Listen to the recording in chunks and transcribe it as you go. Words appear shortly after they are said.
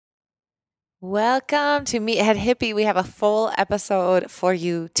Welcome to Meathead Hippie. We have a full episode for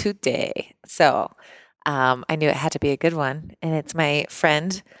you today. I knew it had to be a good one. And it's my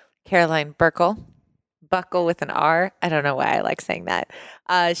friend, Caroline Burkle, Buckle with an R. I don't know why I like saying that.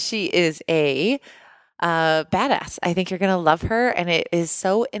 She is a badass. I think you're going to love her. And it is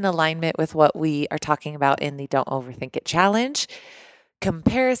so in alignment with what we are talking about in the Don't Overthink It challenge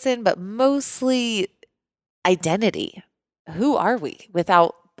comparison, but mostly identity. Who are we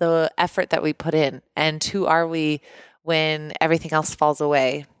without the effort that we put in? And who are we when everything else falls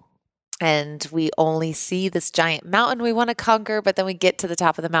away? And we only see this giant mountain we want to conquer, but then we get to the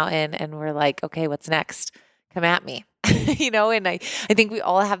top of the mountain and we're like, okay, what's next? Come at me. And I think we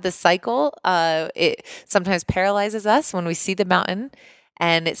all have this cycle. It sometimes paralyzes us when we see the mountain,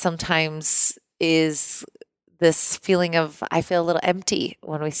 and it sometimes is this feeling of I feel a little empty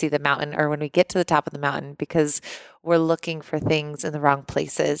when we see the mountain or when we get to the top of the mountain because we're looking for things in the wrong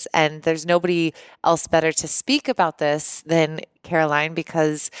places. And there's nobody else better to speak about this than Caroline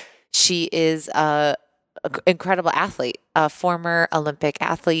because she is a incredible athlete, a former Olympic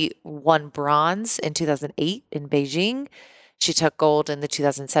athlete, won bronze in 2008 in Beijing. She took gold in the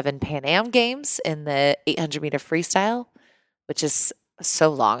 2007 Pan Am Games in the 800-meter freestyle, which is so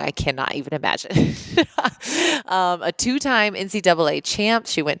long, I cannot even imagine. A two-time NCAA champ.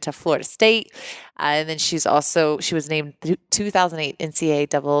 She went to Florida State, and then she was named 2008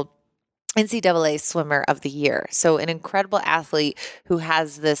 NCAA Swimmer of the Year. So an incredible athlete who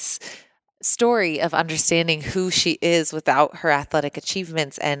has this story of understanding who she is without her athletic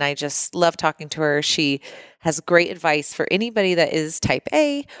achievements. And I just love talking to her. She has great advice for anybody that is type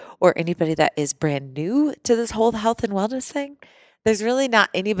A or anybody that is brand new to this whole health and wellness thing. There's really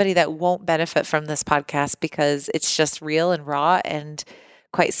not anybody that won't benefit from this podcast because it's just real and raw and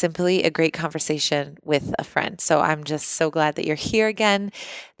quite simply a great conversation with a friend. So I'm just so glad that you're here again.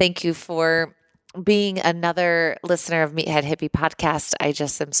 Thank you for being another listener of Meathead Hippie podcast. I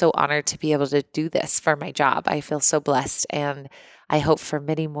just am so honored to be able to do this for my job. I feel so blessed, and I hope for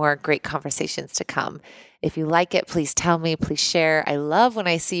many more great conversations to come. If you like it, please tell me, please share. I love when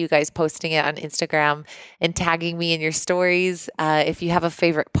I see you guys posting it on Instagram and tagging me in your stories. If you have a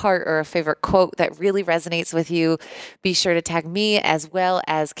favorite part or a favorite quote that really resonates with you, be sure to tag me as well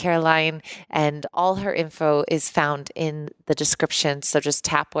as Caroline, and all her info is found in the description. So just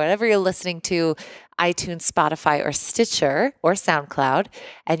tap whatever you're listening to, iTunes, Spotify, or Stitcher, or SoundCloud,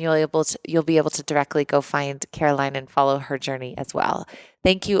 and you'll be able to directly go find Caroline and follow her journey as well.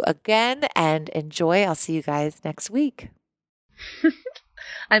 Thank you again and enjoy. I'll see you guys next week.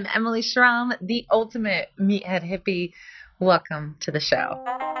 I'm Emily Schramm, the ultimate meathead hippie. Welcome to the show.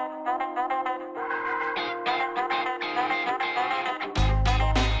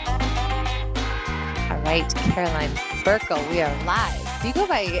 All right, Caroline Burkle, we are live. Do you go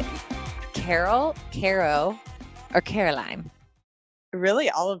by Carol, Caro, or Caroline?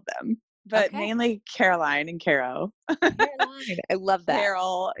 Really, all of them, but mainly Caroline and Caro. Caroline, I love that.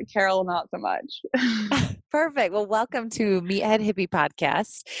 Carol, not so much. Perfect. Well, welcome to Meathead Hippie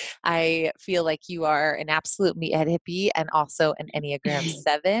Podcast. I feel like you are an absolute meathead hippie and also an Enneagram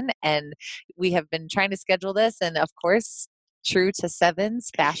 7. And we have been trying to schedule this. And of course, true to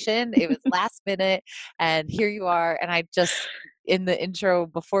sevens fashion, it was last minute. And here you are. And I just, in the intro,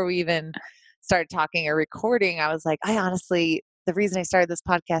 before we even started talking or recording, I was like, the reason I started this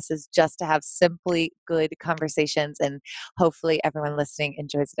podcast is just to have simply good conversations, and hopefully everyone listening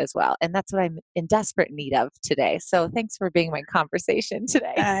enjoys it as well. And that's what I'm in desperate need of today. So thanks for being my conversation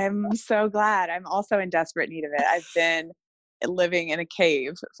today. I'm so glad. I'm also in desperate need of it. I've been living in a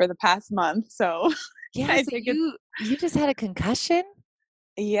cave for the past month. So yeah, so you just had a concussion?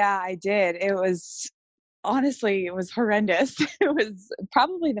 Yeah, I did. It was horrendous. It was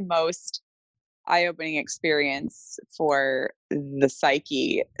probably the most eye-opening experience for the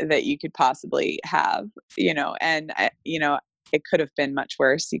psyche that you could possibly have, and it could have been much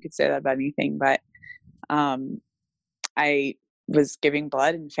worse. You could say that about anything, but I was giving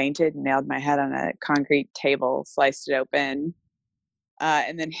blood and fainted and nailed my head on a concrete table, sliced it open,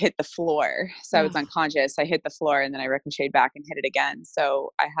 and then hit the floor. So I was unconscious. I hit the floor and then I ricocheted back and hit it again.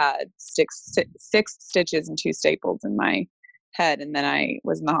 So I had six stitches and 2 staples in my head, and then I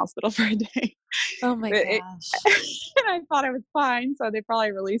was in the hospital for a day. Oh my gosh. And I thought I was fine, so they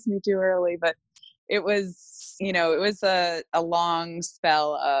probably released me too early, but it was a long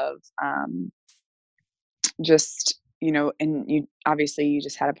spell of just, and you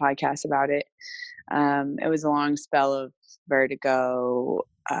just had a podcast about it. It was a long spell of vertigo,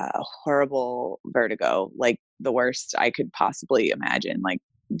 horrible vertigo, like the worst I could possibly imagine, like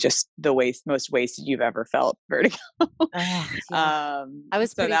just the most wasted you've ever felt vertigo. Oh, yeah. I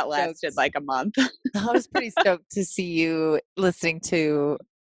was So pretty that lasted stoked. like a month. I was pretty stoked to see you listening to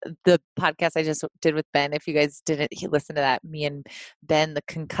the podcast I just did with Ben. If you guys didn't listen to that, me and Ben, the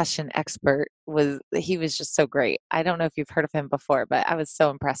concussion expert, he was just so great. I don't know if you've heard of him before, but I was so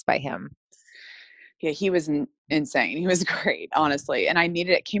impressed by him. Yeah, he was insane. He was great, honestly. And I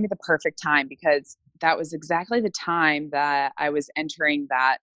needed it. Came at the perfect time because that was exactly the time that I was entering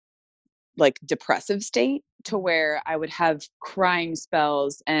that like depressive state to where I would have crying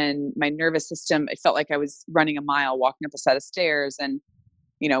spells and my nervous system, it felt like I was running a mile, walking up a set of stairs and,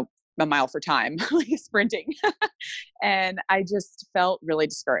 you know, a mile for time, like sprinting. And I just felt really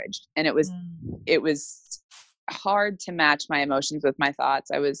discouraged. And Mm. it was hard to match my emotions with my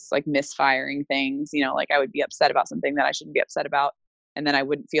thoughts. I was like misfiring things, you know, like I would be upset about something that I shouldn't be upset about. And then I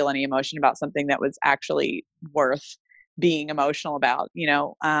wouldn't feel any emotion about something that was actually worth being emotional about, you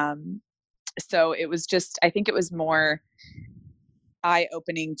know. So it was just, I think it was more eye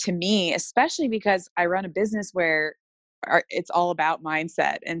opening to me, especially because I run a business where it's all about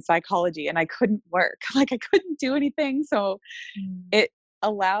mindset and psychology, and I couldn't work. Like I couldn't do anything. So Mm. it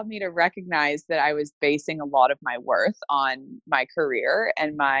allowed me to recognize that I was basing a lot of my worth on my career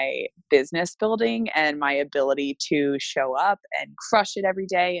and my business building and my ability to show up and crush it every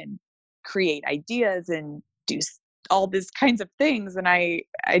day and create ideas and do all these kinds of things. And I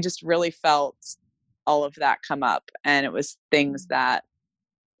just really felt all of that come up. And it was things that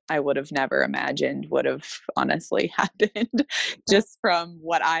I would have never imagined would have honestly happened just from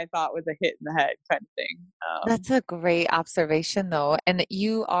what I thought was a hit in the head kind of thing. That's a great observation, though. And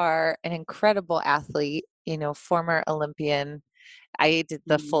you are an incredible athlete, former Olympian. I did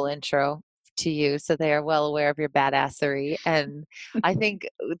the Mm. full intro to you, so they are well aware of your badassery. And I think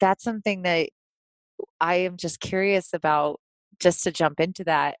that's something that I am just curious about, just to jump into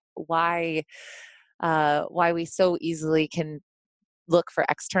that, why we so easily can look for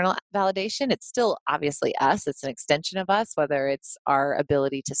external validation. It's still obviously us, it's an extension of us, whether it's our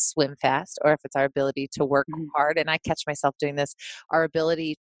ability to swim fast or if it's our ability to work Mhm. hard. And I catch myself doing this. Our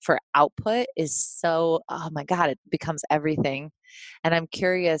ability for output is so, oh my God, it becomes everything. And I'm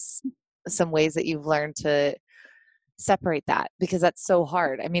curious some ways that you've learned to separate that, because that's so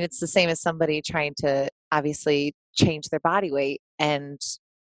hard. I mean, it's the same as somebody trying to obviously change their body weight and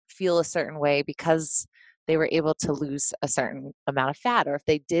feel a certain way because they were able to lose a certain amount of fat, or if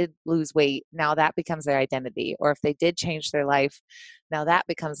they did lose weight, now that becomes their identity, or if they did change their life, now that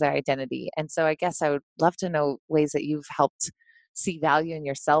becomes their identity. And so I guess I would love to know ways that you've helped see value in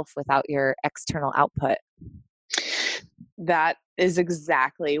yourself without your external output. That is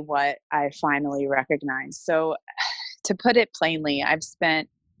exactly what I finally recognized. So, to put it plainly, I've spent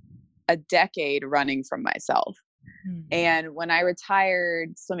a decade running from myself. Mm. And when I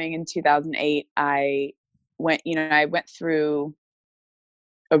retired swimming in 2008, I went through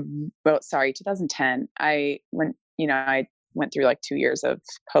a, well, sorry, 2010. I went through like 2 years of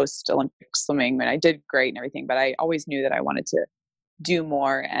post Olympic swimming and I did great and everything, but I always knew that I wanted to do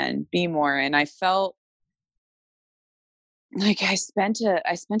more and be more. And I felt like I spent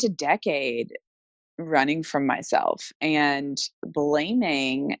a decade running from myself and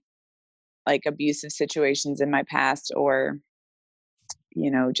blaming like abusive situations in my past or,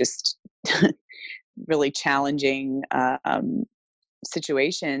 just really challenging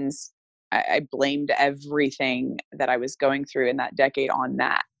situations. I blamed everything that I was going through in that decade on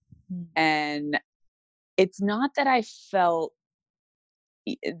that. Mm. And it's not that I felt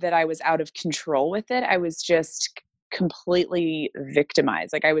that I was out of control with it. I was just completely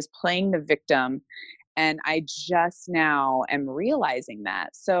victimized. Like I was playing the victim and I just now am realizing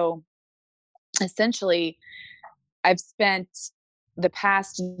that. So essentially, I've spent the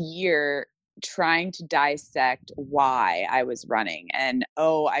past year trying to dissect why I was running and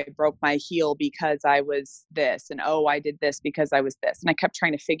oh, I broke my heel because I was this and oh, I did this because I was this. And I kept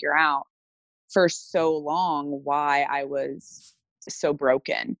trying to figure out for so long why I was so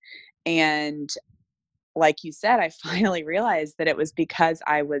broken. And like you said, I finally realized that it was because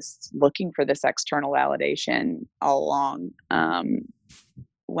I was looking for this external validation all along.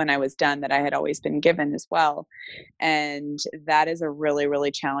 When I was done, that I had always been given as well. And that is a really,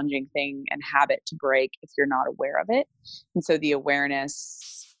 really challenging thing and habit to break if you're not aware of it. And so the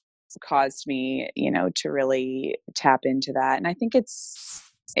awareness caused me, to really tap into that. And I think it,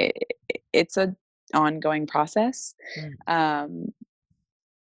 it's a ongoing process. Mm. Um,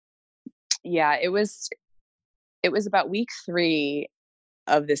 yeah, it was about week 3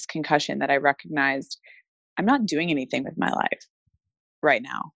 of this concussion that I recognized I'm not doing anything with my life right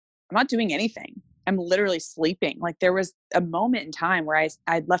now. I'm not doing anything. I'm literally sleeping. Like there was a moment in time where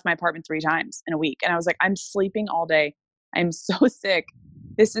I'd left my apartment 3 times in a week and I was like, I'm sleeping all day. I'm so sick.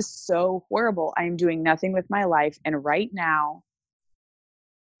 This is so horrible. I'm doing nothing with my life. And right now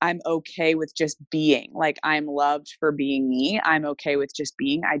I'm okay with just being. Like I'm loved for being me. I'm okay with just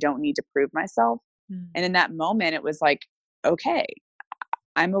being. I don't need to prove myself. Mm. And in that moment it was like, okay,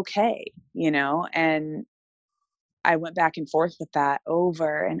 I'm okay, and I went back and forth with that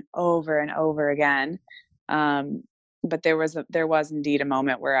over and over and over again. Um, but there was indeed a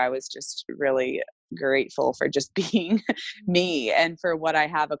moment where I was just really grateful for just being me and for what I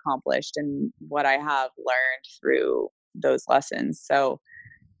have accomplished and what I have learned through those lessons. So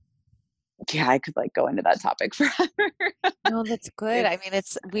yeah, I could like go into that topic forever. No, that's good. I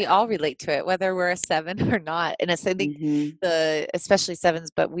It's mean, we all relate to it, whether we're a seven or not. And it's, I think mhm, especially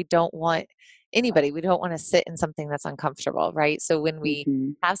sevens, but we don't want we don't want to sit in something that's uncomfortable, right? So when we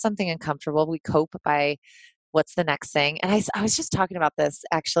mhm, have something uncomfortable, we cope by what's the next thing. And I was just talking about this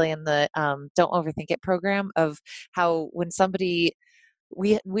actually in the Don't Overthink It program of how when somebody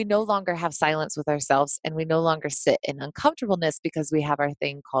we no longer have silence with ourselves and we no longer sit in uncomfortableness because we have our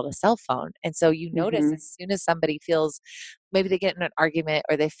thing called a cell phone. And so you notice mhm, as soon as somebody feels maybe they get in an argument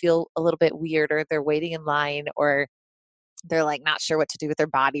or they feel a little bit weird or they're waiting in line or they're like not sure what to do with their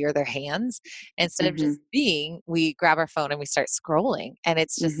body or their hands, instead of mhm, just being, we grab our phone and we start scrolling. And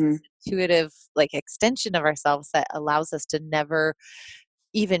it's just mhm, this intuitive like extension of ourselves that allows us to never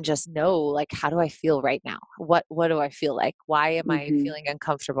even just know like how do I feel right now, what do I feel like, why am I mhm, feeling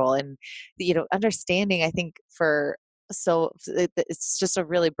uncomfortable, and understanding, I think for so it's just a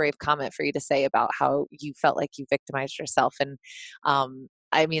really brave comment for you to say about how you felt like you victimized yourself. And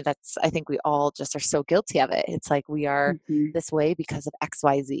I mean, I think we all just are so guilty of it. It's like we are mhm, this way because of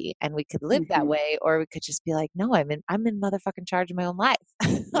XYZ, and we could live that mhm. way, or we could just be like, no, I'm in motherfucking charge of my own life.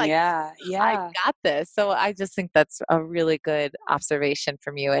 Like Yeah, I yeah. got this. So I just think that's a really good observation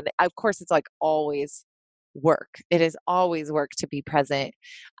from you. And of course, it's like always work. It is always work to be present.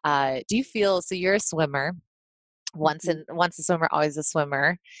 Do you feel so? You're a swimmer. Mhm. Once a swimmer, always a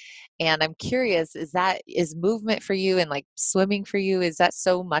swimmer. And I'm curious, is movement for you and like swimming for you? Is that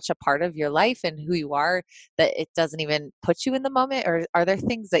so much a part of your life and who you are that it doesn't even put you in the moment? Or are there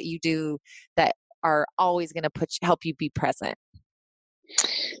things that you do that are always going to help you be present?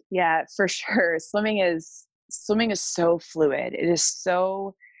 Yeah, for sure. Swimming is so fluid. It is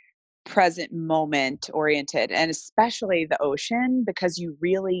so present moment oriented, and especially the ocean because you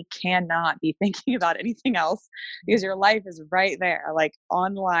really cannot be thinking about anything else because your life is right there, like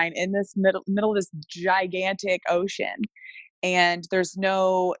online in this middle of this gigantic ocean. And there's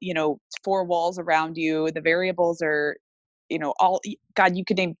no, four walls around you. The variables are, all God, you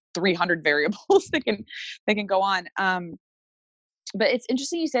could name 300 variables that can go on. But it's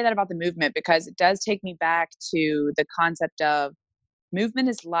interesting you say that about the movement because it does take me back to the concept of movement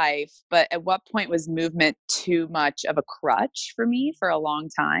is life, but at what point was movement too much of a crutch for me for a long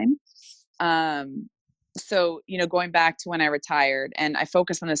time? Um, so, going back to when I retired, and I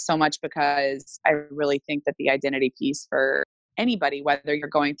focus on this so much because I really think that the identity piece for anybody, whether you're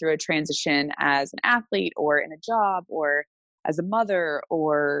going through a transition as an athlete or in a job or as a mother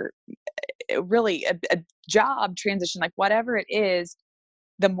or really a job transition, like whatever it is,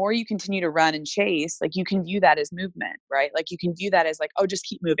 the more you continue to run and chase, like you can view that as movement, right? Like you can view that as like, oh, just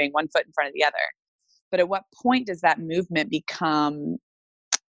keep moving one foot in front of the other. But at what point does that movement become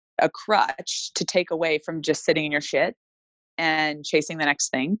a crutch to take away from just sitting in your shit and chasing the next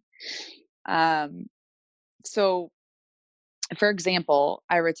thing? Um, so, for example,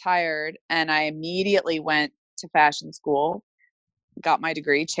 I retired and I immediately went to fashion school, got my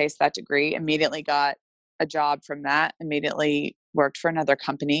degree, chased that degree, immediately got a job from that, immediately worked for another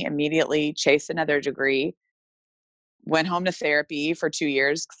company, immediately chased another degree, went home to therapy for 2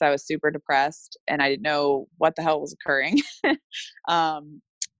 years because I was super depressed and I didn't know what the hell was occurring. um,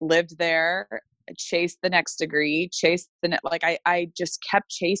 Lived there, chased the next degree, chased like I just kept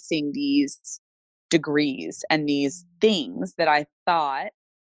chasing these degrees and these things that I thought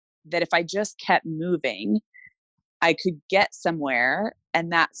that if I just kept moving, I could get somewhere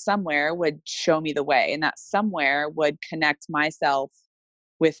and that somewhere would show me the way and that somewhere would connect myself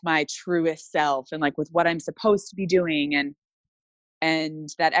with my truest self and like with what I'm supposed to be doing, and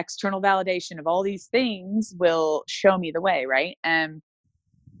that external validation of all these things will show me the way, right? And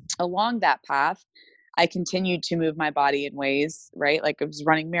along that path I continued to move my body in ways, right? Like I was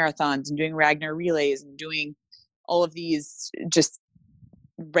running marathons and doing Ragnar relays and doing all of these just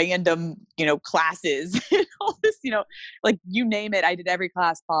random, classes and all this, like you name it, I did every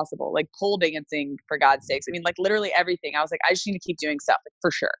class possible, like pole dancing for God's sakes. I mean, like literally everything. I was like, I just need to keep doing stuff, like,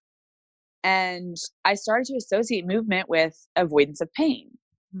 for sure. And I started to associate movement with avoidance of pain.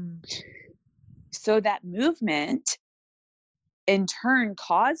 Mm. So that movement in turn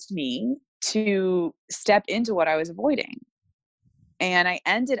caused me to step into what I was avoiding. And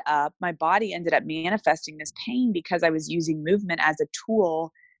my body ended up manifesting this pain because I was using movement as a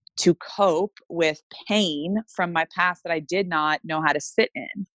tool to cope with pain from my past that I did not know how to sit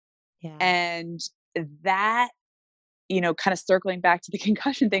in. Yeah. And that, kind of circling back to the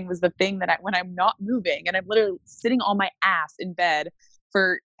concussion thing was the thing that when I'm not moving and I'm literally sitting on my ass in bed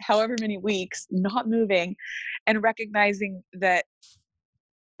for however many weeks, not moving, and recognizing that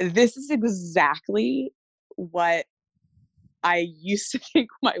this is exactly what I used to think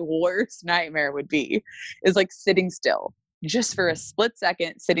my worst nightmare would be, is like sitting still just for a split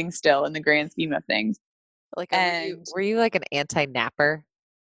second, sitting still in the grand scheme of things. Like, And were you like an anti-napper?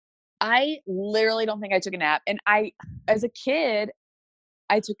 I literally don't think I took a nap. And as a kid,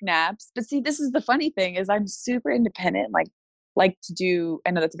 I took naps. But see, this is the funny thing is I'm super independent, like to do,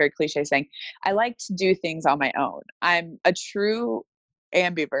 I know that's a very cliche saying. I like to do things on my own. I'm a true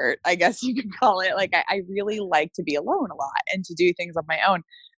ambivert, I guess you could call it. Like I really like to be alone a lot and to do things on my own,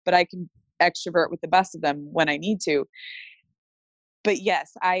 but I can extrovert with the best of them when I need to. But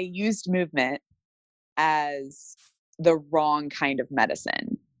yes, I used movement as the wrong kind of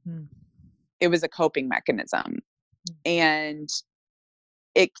medicine. Mm. It was a coping mechanism. Mm. And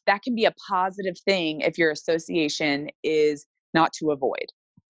that can be a positive thing if your association is not to avoid.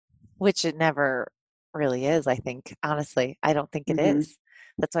 Which it never really is, I think. Honestly, I don't think it Mm-hmm. is.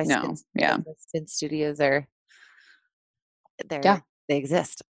 That's why No. Yeah. that's why spin studios are Yeah. they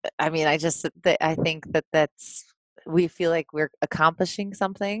exist. I mean, I think that's we feel like we're accomplishing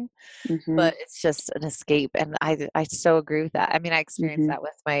something, Mm-hmm. but it's just an escape. And I so agree with that. I mean, I experienced Mm-hmm. that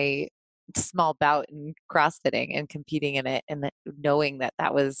with my small bout in CrossFitting and competing in it, and knowing that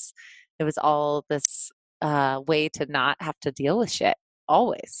it was all this way to not have to deal with shit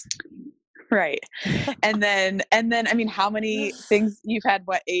always. Right. And then I mean, how many things you've had,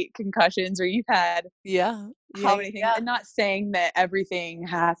 what, 8 concussions, or you've had Yeah. how Yeah. many things, Yeah. and not saying that everything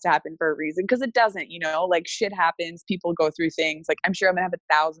has to happen for a reason, because it doesn't, like shit happens, people go through things. Like I'm sure I'm gonna have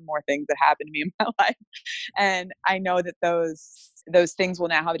 1,000 more things that happen to me in my life. And I know that those things will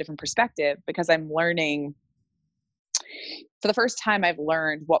now have a different perspective because I'm learning. For the first time, I've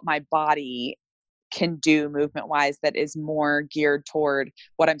learned what my body can do movement wise that is more geared toward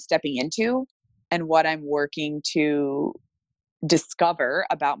what I'm stepping into and what I'm working to discover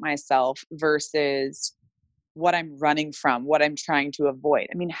about myself versus what I'm running from, what I'm trying to avoid.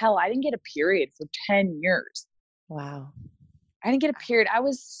 I mean, hell, I didn't get a period for 10 years. Wow. I didn't get a period. I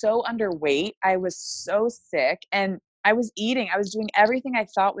was so underweight. I was so sick, and I was eating. I was doing everything I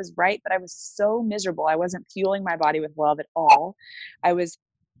thought was right, but I was so miserable. I wasn't fueling my body with love at all. I was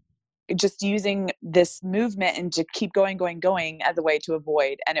just using this movement and to keep going, going, going as a way to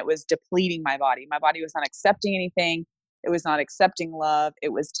avoid. And it was depleting my body. My body was not accepting anything. It was not accepting love. It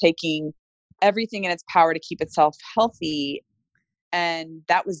was taking everything in its power to keep itself healthy. And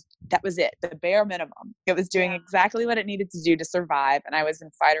that was it. The bare minimum. It was doing Yeah. exactly what it needed to do to survive. And I was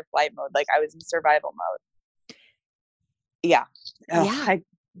in fight or flight mode. Like I was in survival mode. Yeah. Oh, Yeah. I'm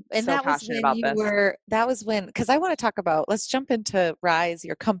And so passionate about this. that was when, because I want to talk about, let's jump into Rise,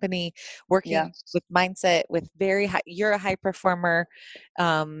 your company, working Yeah. with mindset, with very high, you're a high performer.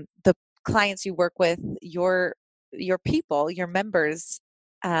 The clients you work with, your people, your members,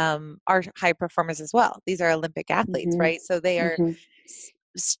 are high performers as well. These are Olympic athletes, Mm-hmm. right? So they are Mm-hmm.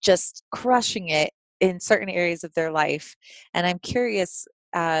 just crushing it in certain areas of their life. And I'm curious,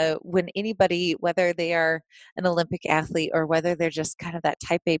 when anybody, whether they are an Olympic athlete or whether they're just kind of that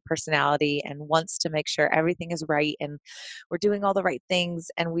type A personality and wants to make sure everything is right and we're doing all the right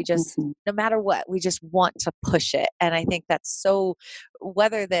things, and we just, Mm-hmm. no matter what, we just want to push it. And I think that's so,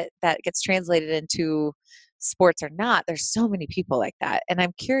 whether that gets translated into sports or not, there's so many people like that. And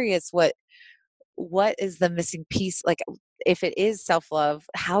I'm curious what is the missing piece, like if it is self-love,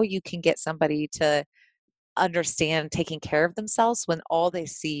 how you can get somebody to understand taking care of themselves when all they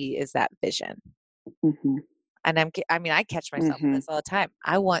see is that vision. Mm-hmm. And I mean, I catch myself in Mm-hmm. this all the time.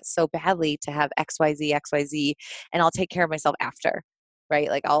 I want so badly to have XYZ, XYZ, and I'll take care of myself after, right?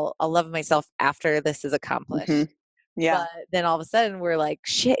 Like I'll love myself after this is Mm-hmm. accomplished. Yeah. But then all of a sudden we're like,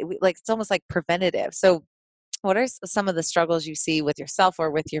 shit, like it's almost like preventative. So what are some of the struggles you see with yourself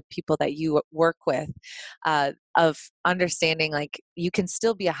or with your people that you work with, of understanding like you can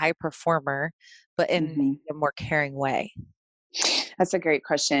still be a high performer, but in Mm-hmm. a more caring way? That's a great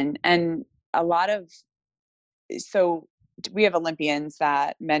question. And a lot of, so we have Olympians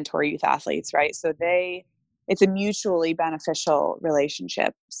that mentor youth athletes, right? So it's a mutually beneficial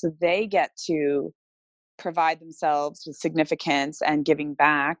relationship. So they get to provide themselves with significance and giving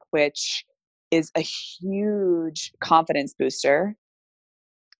back, which is a huge confidence booster.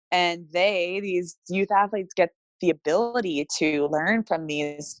 And these youth athletes get the ability to learn from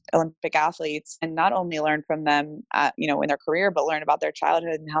these Olympic athletes, and not only learn from them, in their career, but learn about their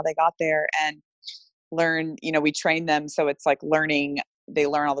childhood and how they got there, and learn, we train them. So it's like they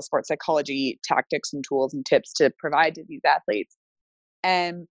learn all the sports psychology tactics and tools and tips to provide to these athletes.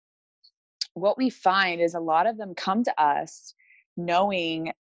 And what we find is a lot of them come to us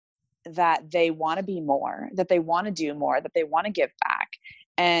knowing that they want to be more, that they want to do more, that they want to give back.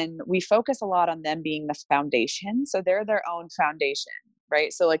 And we focus a lot on them being the foundation. So they're their own foundation,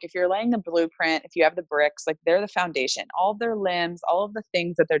 right? So like if you're laying the blueprint, if you have the bricks, like they're the foundation. All of their limbs, all of the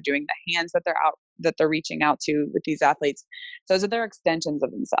things that they're doing, the hands that they're reaching out to with these athletes, those are their extensions of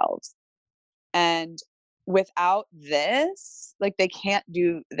themselves. And without this, like they can't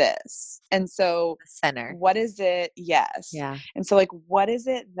do this. And so The center. what is it? Yes. Yeah. And so like, what is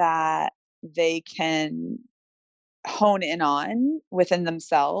it that they can hone in on within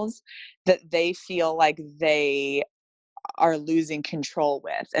themselves that they feel like they are losing control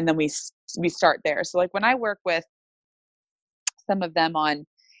with? And then we start there. So like when I work with some of them on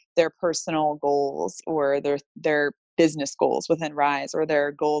their personal goals or their business goals within Rise or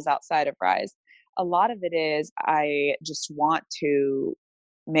their goals outside of Rise, a lot of it is I just want to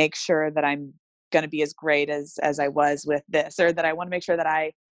make sure that I'm going to be as great as I was with this, or that I want to make sure that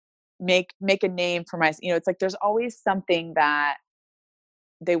I make a name for myself. It's like there's always something that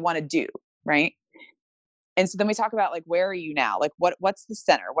they want to do, right? And so then we talk about like, where are you now? Like what's the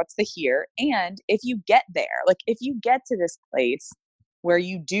center? What's the here? And if you get there, like if you get to this place where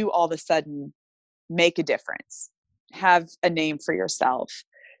you do all of a sudden make a difference, have a name for yourself,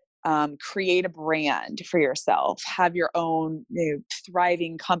 create a brand for yourself, have your own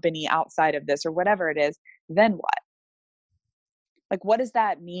thriving company outside of this or whatever it is, then what? Like, what does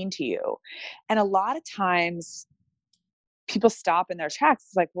that mean to you? And a lot of times people stop in their tracks.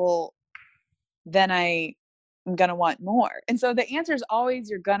 It's like, well, then I'm going to want more. And so the answer is always,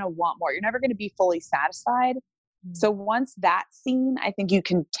 you're going to want more. You're never going to be fully satisfied. So once that's seen, I think you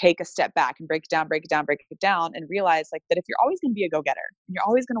can take a step back and break it down and realize like that if you're always going to be a go-getter and you're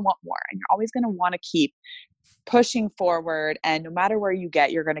always going to want more and you're always going to want to keep pushing forward, and no matter where you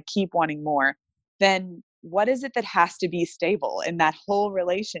get, you're going to keep wanting more, then what is it that has to be stable in that whole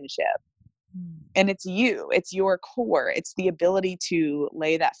relationship? And it's your core. It's the ability to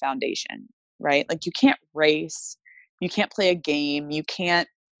lay that foundation, right? Like you can't race, you can't play a game, you can't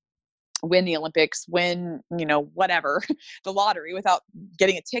win the Olympics, win, whatever, the lottery without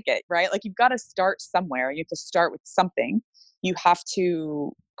getting a ticket, right? Like you've got to start somewhere. You have to start with something. You have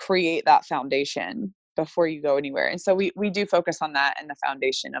to create that foundation before you go anywhere. And so we do focus on that and the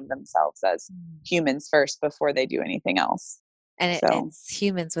foundation of themselves as humans first before they do anything else. And it's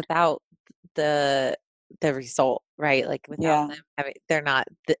humans without the result, right? Like without them having, they're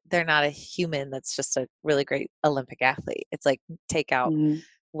not a human that's just a really great Olympic athlete. It's like take out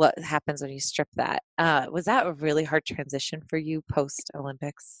what happens when you strip that. Was that a really hard transition for you post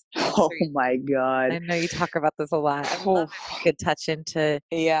Olympics? Oh my God. I know you talk about this a lot. I would love if you could touch into,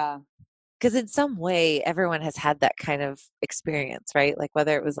 because in some way everyone has had that kind of experience, right? Like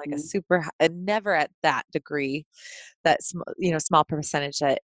whether it was like a super, never at that degree, that small percentage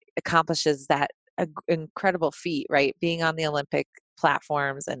that accomplishes that incredible feat, right? Being on the Olympic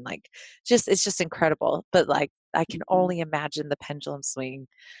platforms and like it's just incredible. But like I can only imagine the pendulum swing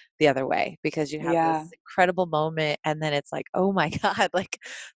the other way, because you have this incredible moment and then it's like, oh my God, like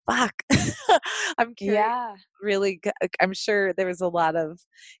fuck. I'm curious. Really, I'm sure there was a lot of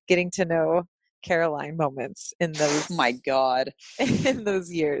getting to know Caroline moments in those. Oh my God. In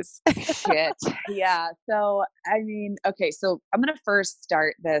those years. Shit. Yeah. So, I mean, okay. So I'm going to first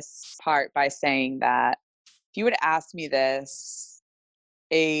start this part by saying that if you would ask me this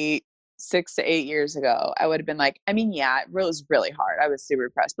 6 to 8 years ago, I would have been like, I mean, yeah, it was really hard. I was super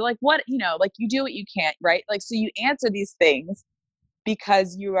impressed, but like what, like you do what you can't, right? Like, so you answer these things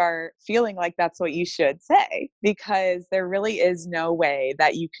because you are feeling like that's what you should say, because there really is no way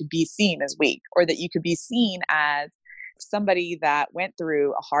that you could be seen as weak or that you could be seen as somebody that went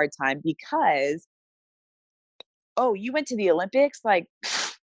through a hard time because, oh, you went to the Olympics, like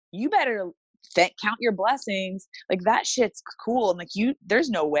you better count your blessings. Like that shit's cool. And like there's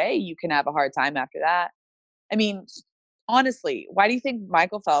no way you can have a hard time after that. I mean, honestly, why do you think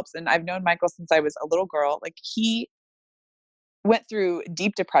Michael Phelps, and I've known Michael since I was a little girl, like he went through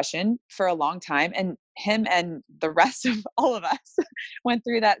deep depression for a long time, and him and the rest of all of us went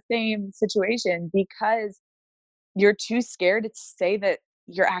through that same situation because you're too scared to say that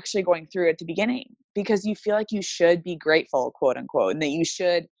you're actually going through at the beginning, because you feel like you should be grateful, quote unquote, and that you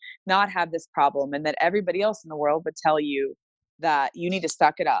should not have this problem, and that everybody else in the world would tell you that you need to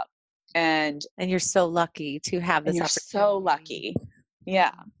suck it up. And And you're so lucky to have and this you're so opportunity. lucky.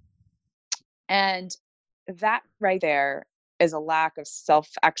 Yeah. And that right there is a lack of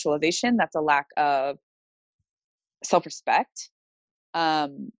self-actualization. That's a lack of self-respect.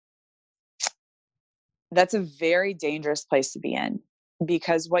 Um, that's a very dangerous place to be in,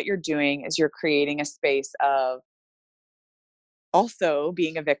 because what you're doing is you're creating a space of also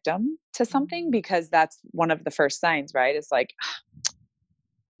being a victim to something, because that's one of the first signs, right? It's like,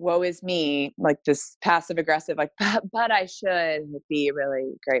 woe is me, like this passive aggressive, like, but I should be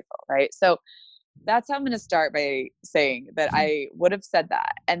really grateful, right? So that's how I'm going to start by saying that I would have said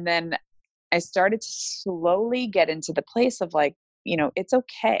that. And then I started to slowly get into the place of like, it's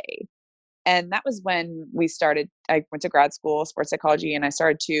okay. And that was when I went to grad school, sports psychology, and I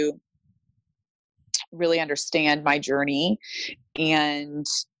started to really understand my journey and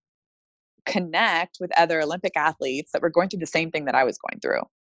connect with other Olympic athletes that were going through the same thing that I was going through.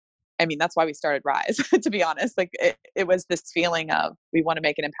 I mean, that's why we started Rise, to be honest. Like it was this feeling of, we want to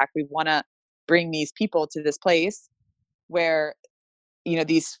make an impact. We want to bring these people to this place where,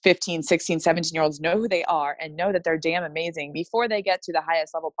 these 15, 16, 17-year-olds know who they are and know that they're damn amazing before they get to the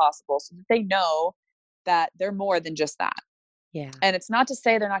highest level possible, so that they know that they're more than just that. Yeah. And it's not to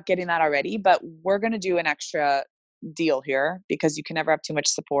say they're not getting that already, but we're going to do an extra deal here, because you can never have too much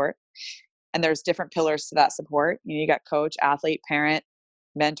support. And there's different pillars to that support. You got coach, athlete, parent,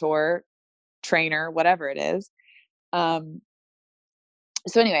 mentor, trainer, whatever it is. So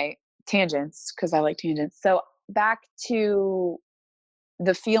anyway, tangents, because I like tangents. So back to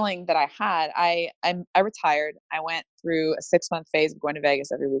the feeling that I had. I retired. I went through a 6-month phase of going to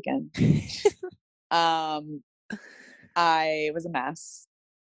Vegas every weekend. I was a mess,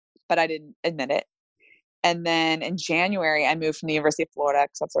 but I didn't admit it. And then in January, I moved from the University of Florida,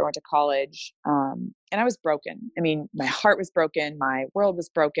 because that's where I went to college. And I was broken. I mean, my heart was broken. My world was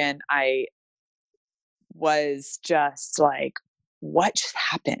broken. I was just like, what just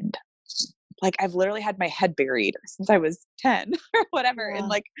happened? Like, I've literally had my head buried since I was 10 or whatever. Yeah.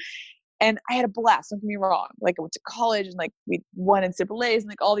 And I had a blast. Don't get me wrong. Like, I went to college and like we won in Super A's and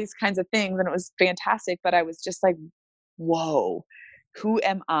like all these kinds of things. And it was fantastic. But I was just like, whoa, who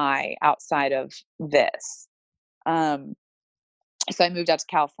am I outside of this? So I moved out to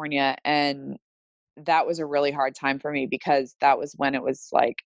California, and that was a really hard time for me, because that was when it was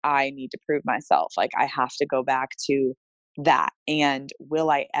like, I need to prove myself. Like, I have to go back to that. And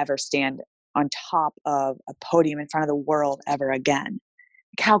will I ever stand on top of a podium in front of the world ever again?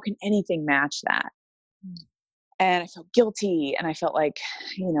 Like, how can anything match that? And I felt guilty. And I felt like,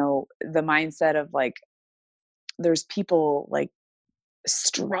 the mindset of like, there's people like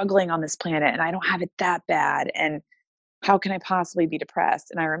struggling on this planet and I don't have it that bad. And how can I possibly be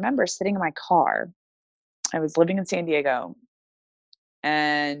depressed? And I remember sitting in my car. I was living in San Diego,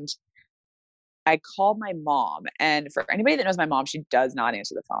 and I called my mom. And for anybody that knows my mom, she does not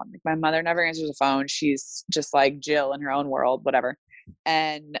answer the phone. Like, my mother never answers the phone. She's just like Jill in her own world, whatever.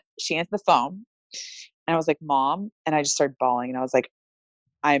 And she answered the phone, and I was like, Mom. And I just started bawling. And I was like,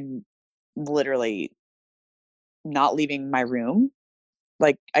 I'm literally not leaving my room.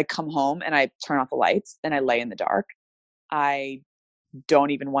 Like, I come home and I turn off the lights and I lay in the dark. I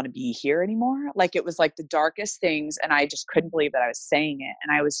don't even want to be here anymore. Like, it was like the darkest things. And I just couldn't believe that I was saying it.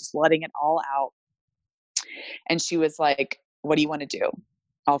 And I was just letting it all out. And she was like, what do you want to do?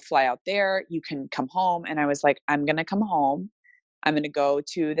 I'll fly out there. You can come home. And I was like, I'm going to come home. I'm going to go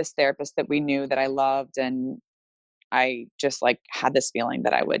to this therapist that we knew that I loved. And I just like had this feeling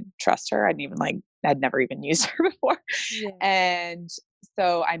that I would trust her. I'd never even used her before. Yeah. And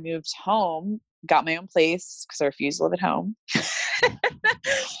so I moved home, got my own place because I refused to live at home.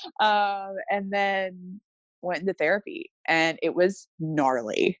 And then went into therapy, and it was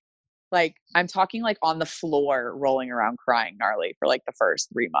gnarly. Like, I'm talking like on the floor, rolling around, crying gnarly for like the first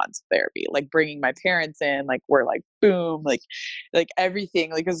 3 months of therapy, like bringing my parents in, like we're like, boom, like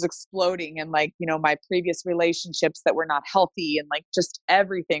everything like was exploding. And like, my previous relationships that were not healthy, and like just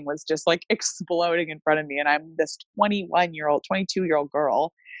everything was just like exploding in front of me. And I'm this 21-year-old, 22-year-old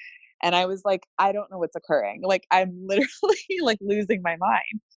girl. And I was like, I don't know what's occurring. Like, I'm literally like losing my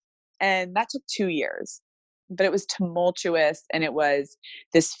mind. And that took 2 years, but it was tumultuous. And it was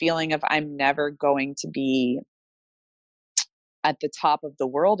this feeling of, I'm never going to be at the top of the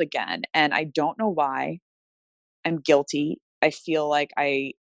world again. And I don't know why. I'm guilty. I feel like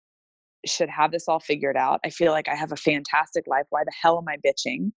I should have this all figured out. I feel like I have a fantastic life. Why the hell am I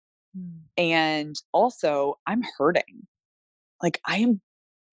bitching? Mm. And also I'm hurting. Like I am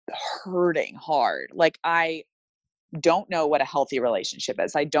hurting hard. Like I don't know what a healthy relationship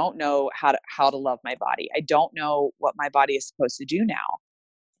is. I don't know how to love my body. I don't know what my body is supposed to do now.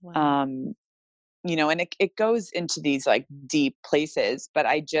 Wow. Um, and it goes into these like deep places, but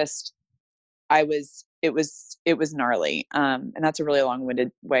it was gnarly. And that's a really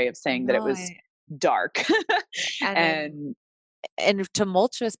long-winded way of saying that it No, was dark. and I'm And and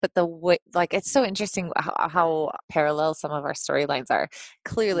tumultuous, but the way, like, it's so interesting how parallel some of our storylines are.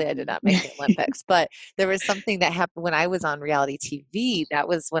 Clearly, I did mhm. not make the Olympics, but there was something that happened when I was on reality TV. That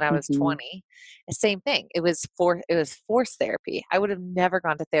was when I was Mhm. 20. The same thing. It was forced therapy. I would have never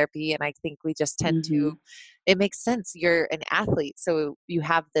gone to therapy, and I think we just tend to. Mhm. It makes sense. You're an athlete, so you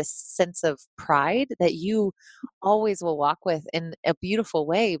have this sense of pride that you always will walk with in a beautiful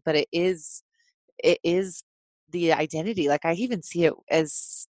way. But it is the identity. Like I even see it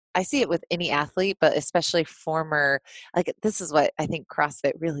as I see it with any athlete, but especially former, like this is what I think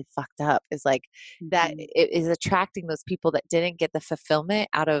CrossFit really fucked up is like that Mhm. it is attracting those people that didn't get the fulfillment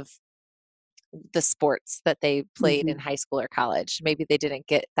out of the sports that they played in Mhm. high school or college. Maybe they didn't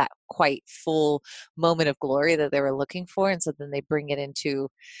get that quite full moment of glory that they were looking for. And so then they bring it into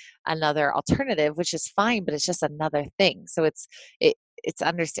another alternative, which is fine, but it's just another thing. So it's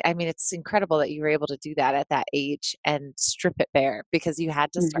understand. I mean, it's incredible that you were able to do that at that age and strip it bare because you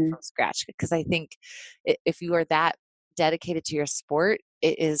had to start Mhm. from scratch. Because I think if you are that dedicated to your sport,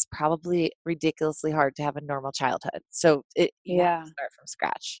 it is probably ridiculously hard to have a normal childhood. So you have to Yeah. start from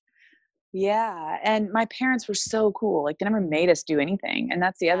scratch. Yeah, and my parents were so cool, like, they never Mhm. made us do anything, and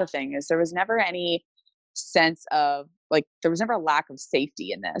that's the other Yeah. thing is there was never any sense of like, there was never a lack of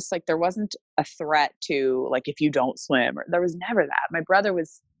safety in this, like, there wasn't a threat to, like, if you don't swim or there was never that. My brother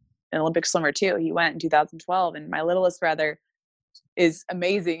was an Olympic swimmer too, he went in 2012, and my littlest brother is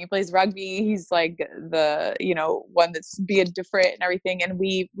amazing, he plays rugby, he's, like, one that's being different and everything, and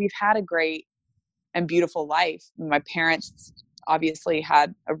we've had a great and beautiful life. My parents obviously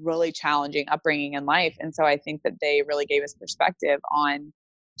had a really challenging upbringing in life. And so I think that they really gave us perspective on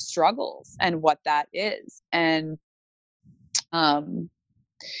struggles and what that is. And um,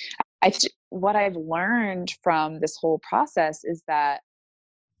 what I've learned from this whole process is that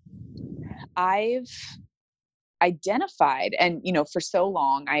I've identified, and, for so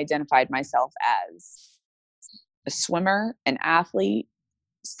long, I identified myself as a swimmer, an athlete,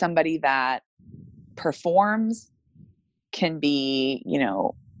 somebody that performs, can be,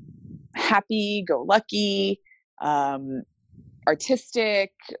 happy go lucky, um,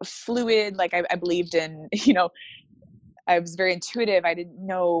 artistic, fluid. Like I believed in, I was very intuitive. I didn't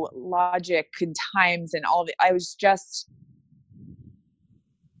know logic and times and all of it.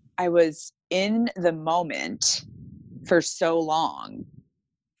 I was in the moment for so long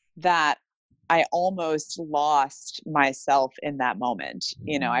that I almost lost myself in that moment.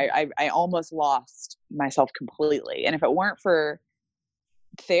 Mhm. I almost lost myself completely. And if it weren't for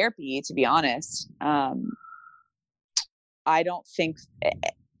therapy, to be honest, I don't think,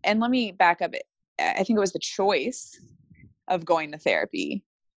 and let me back up. I think it was the choice of going to therapy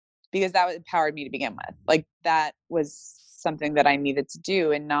because that empowered me to begin with. Like that was something that I needed to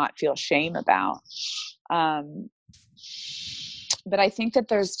do and not feel shame about. Um, but I think that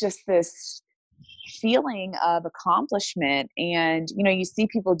there's just this feeling of accomplishment, and you see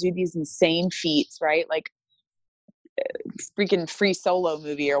people do these insane feats, right? Like freaking Free Solo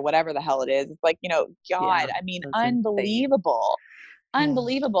movie or whatever the hell it is. It's like, Yeah. God, I mean, That's insane. unbelievable, Yeah.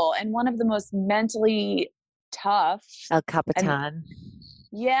 unbelievable, and one of the most mentally tough El and Capitan.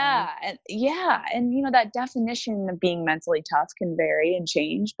 Right. and that definition of being mentally tough can vary and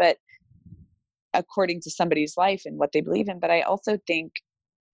change, but according to somebody's life and what they believe in. But I also think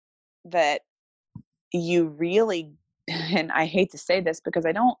that you really, and I hate to say this because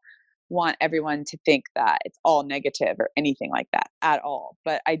I don't want everyone to think that it's all negative or anything like that at all,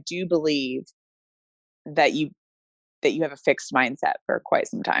 but I do believe that you have a fixed mindset for quite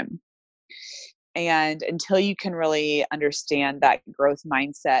some time. And until you can really understand that growth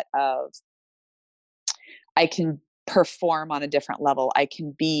mindset of I can perform on a different level, I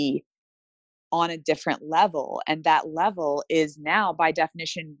can be on a different level, and that level is now by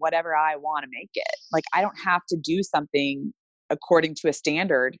definition whatever I want to make it. Like I don't have to do something according to a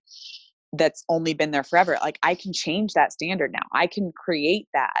standard that's only been there forever. Like I can change that standard now. I can create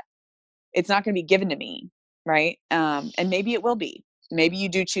that. It's not going to be given to me, right? And maybe it will be. Maybe you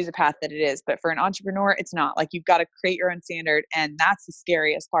do choose a path that it is, but for an entrepreneur, it's not. Like you've got to create your own standard, and that's the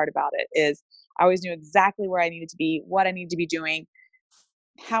scariest part about it. Is I always knew exactly where I needed to be, what I needed to be doing,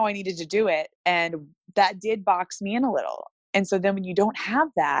 how I needed to do it, and that did box me in a little. And so then when you don't have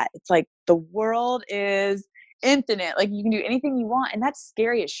that, it's like the world is infinite. Like you can do anything you want. And that's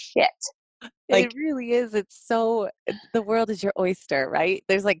scary as shit. It Like, really is. It's so the world is your oyster, right?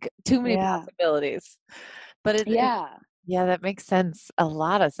 There's like too many yeah. possibilities. But it Yeah. yeah, that makes sense. A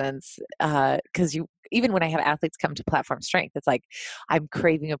lot of sense. Because you even when I have athletes come to Platform Strength, it's like I'm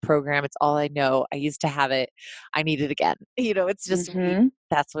craving a program. It's all I know. I used to have it. I need it again. It's just Hmm.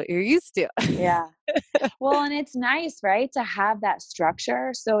 that's what you're used to. Yeah. Well, and it's nice, right, to have that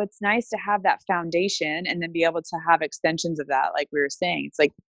structure. So it's nice to have that foundation and then be able to have extensions of that, like we were saying. It's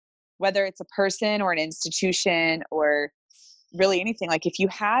like whether it's a person or an institution or really anything, like if you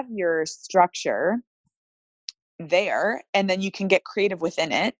have your structure there and then you can get creative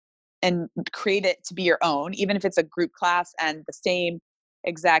within it and create it to be your own, even if it's a group class and the same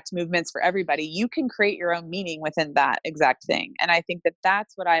exact movements for everybody, you can create your own meaning within that exact thing. And I think that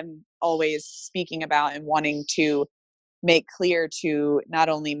that's what I'm always speaking about and wanting to make clear to not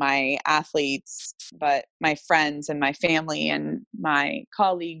only my athletes, but my friends and my family and my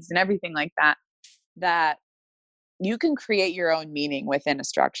colleagues and everything like that, that you can create your own meaning within a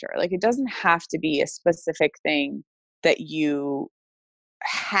structure. Like it doesn't have to be a specific thing that you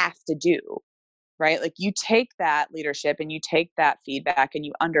have to do, right? Like you take that leadership and you take that feedback and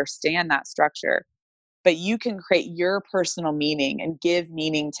you understand that structure, but you can create your personal meaning and give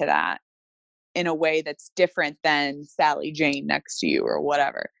meaning to that in a way that's different than Sally Jane next to you or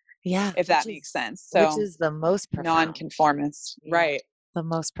whatever, Yeah, if which that is makes sense. which So is the most profound. nonconformist, Yeah. right? The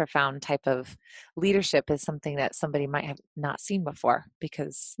most profound type of leadership is something that somebody might have not seen before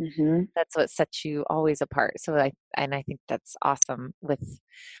because Hmm. that's what sets you always apart. So I think that's awesome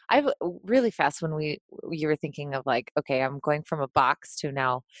I've really fast when you were thinking of like, okay, I'm going from a box to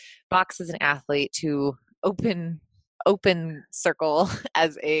now box as an athlete to open circle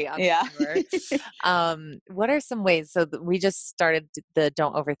as a Yeah. entrepreneur. What are some ways? So we just started the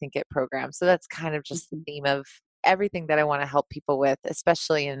Don't Overthink It program. So that's kind of just the Hmm. theme of everything that I want to help people with,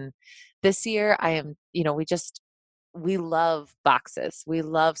 especially in this year. We love boxes. We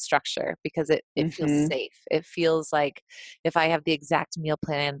love structure because it feels Hmm. safe. It feels like if I have the exact meal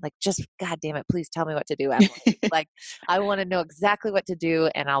plan, like just God damn it, please tell me what to do, Emily. Like I want to know exactly what to do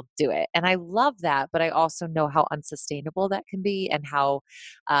and I'll do it. And I love that, but I also know how unsustainable that can be and how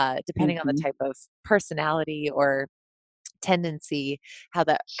depending on the Hmm. type of personality or tendency, how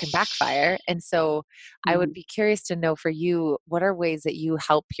that can backfire. And so I would Hmm. be curious to know for you, what are ways that you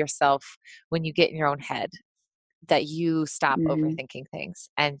help yourself when you get in your own head? That you stop Hmm. overthinking things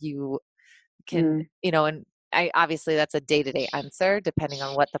and you can, Hmm. and I obviously that's a day-to-day answer depending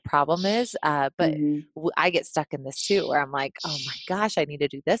on what the problem is. But Hmm. I get stuck in this too, where I'm like, oh my gosh, I need to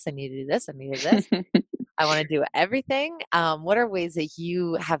do this. I need to do this. I need to do this. I want to do everything. What are ways that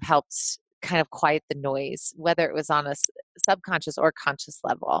you have helped kind of quiet the noise, whether it was on a subconscious or conscious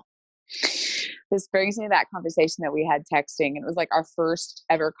level? This brings me to that conversation that we had texting. It was like our first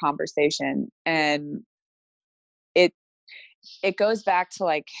ever conversation. And it it goes back to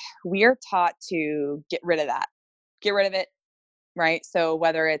like we are taught to get rid of that. Get rid of it, right? So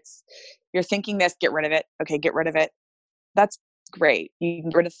whether it's you're thinking this, get rid of it. Okay, get rid of it. That's great. You can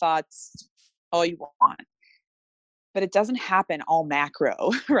get rid of thoughts all you want. But it doesn't happen all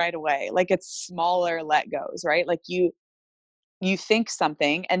macro right away. Like it's smaller let goes, right? Like you think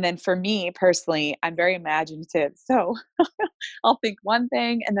something and then for me personally, I'm very imaginative. So I'll think one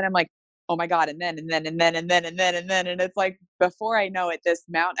thing and then I'm like, oh my God, and it's like before I know it, this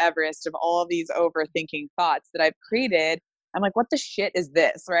Mount Everest of all these overthinking thoughts that I've created. I'm like, what the shit is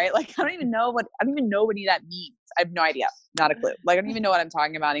this? Right? Like I don't even know what that means. I have no idea. Not a clue. Like I don't even know what I'm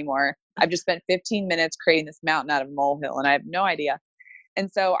talking about anymore. I've just spent 15 minutes creating this mountain out of a molehill and I have no idea. And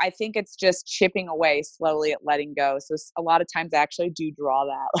so I think it's just chipping away slowly at letting go. So a lot of times I actually do draw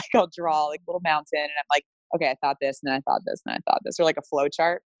that. Like I'll draw like a little mountain and I'm like, okay, I thought this and then I thought this and I thought this, or like a flow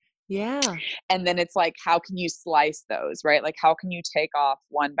chart. Yeah. And then it's like, how can you slice those, right? Like, how can you take off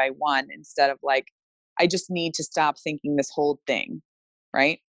one by one instead of like, I just need to stop thinking this whole thing,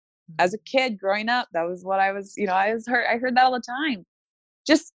 right? As a kid growing up, that was what I was, I heard that all the time.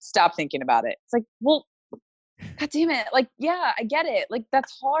 Just stop thinking about it. It's like, well, God damn it. Like, yeah, I get it. Like,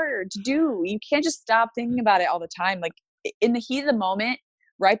 that's hard to do. You can't just stop thinking about it all the time. Like, in the heat of the moment,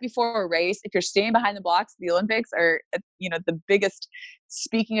 right before a race, if you're standing behind the blocks, the Olympics are, the biggest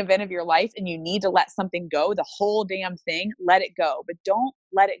speaking event of your life, and you need to let something go, the whole damn thing, let it go. But don't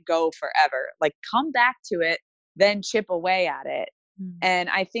let it go forever. Like, come back to it, then chip away at it. Mm. And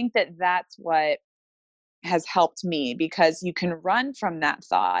I think that that's what has helped me because you can run from that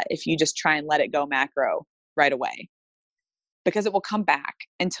thought if you just try and let it go macro right away. because it will come back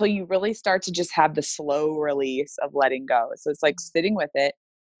until you really start to just have the slow release of letting go. So it's like sitting with it,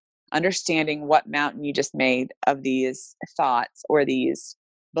 understanding what mountain you just made of these thoughts or these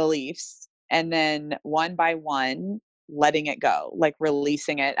beliefs, and then one by one, letting it go, like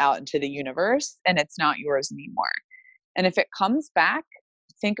releasing it out into the universe, and it's not yours anymore. And if it comes back,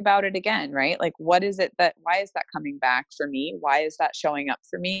 think about it again, right? Like, what is it that, why is that coming back for me? Why is that showing up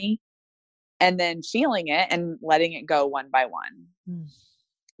for me? And then feeling it and letting it go one by one. Mm.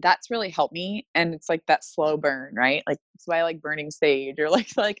 That's really helped me. And it's like that slow burn, right? Like, that's why I like burning sage, or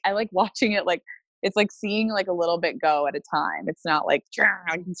like I like watching it. Like, it's like seeing like a little bit go at a time. It's not like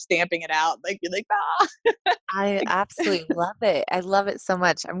stamping it out. Like, you're like, ah. I absolutely love it. I love it so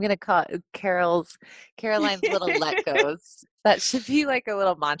much. I'm gonna call it Caroline's little let goes. That should be like a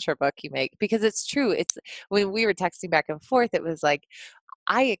little mantra book you make, because it's true. It's when we were texting back and forth, it was like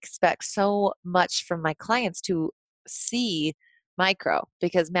I expect so much from my clients to see micro,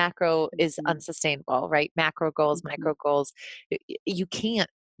 because macro is Mhm. unsustainable, right? Macro goals, Mhm. micro goals. You can't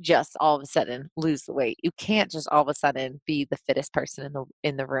just all of a sudden lose the weight. You can't just all of a sudden be the fittest person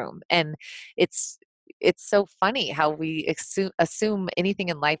in the room. And it's it's so funny how we assume anything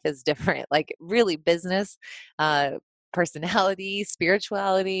in life is different, like really business, uh, personality,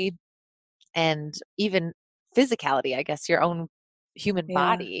 spirituality, and even physicality, I guess, your own human Yeah.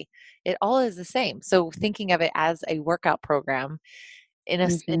 body, it all is the same. So thinking of it as a workout program in a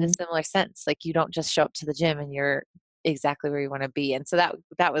Mhm. similar sense, like you don't just show up to the gym and you're exactly where you want to be. And so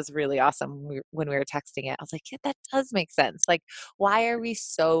that was really awesome when we were texting it. I was like, yeah, that does make sense. Like, why are we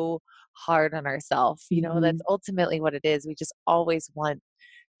so hard on ourselves? That's Mhm. ultimately what it is. We just always want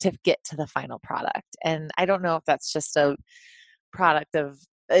to get to the final product. And I don't know if that's just a product of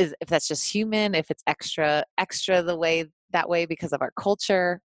if that's just human, if it's extra the way that way because of our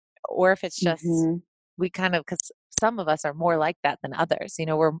culture, or if it's just Mhm. we kind of, because some of us are more like that than others.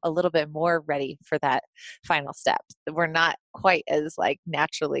 We're a little bit more ready for that final step. We're not quite as like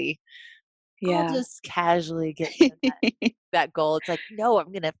naturally, I'll Yeah. just casually get to that goal. It's like, no,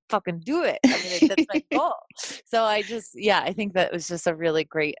 I'm gonna fucking do it. That's my goal. So yeah, I think that was just a really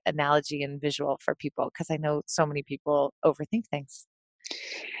great analogy and visual for people, because I know so many people overthink things.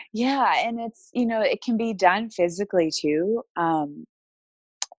 Yeah, and it's, it can be done physically too.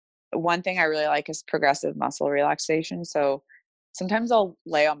 One thing I really like is progressive muscle relaxation. So sometimes I'll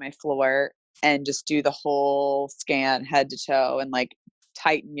lay on my floor and just do the whole scan head to toe, and like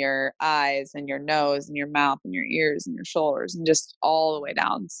tighten your eyes and your nose and your mouth and your ears and your shoulders and just all the way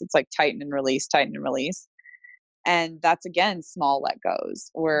down. So it's like tighten and release, tighten and release. And that's again small let goes.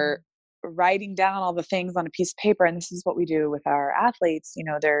 Or Mm. writing down all the things on a piece of paper. And this is what we do with our athletes.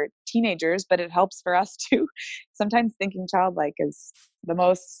 They're teenagers, but it helps for us too. Sometimes thinking childlike is the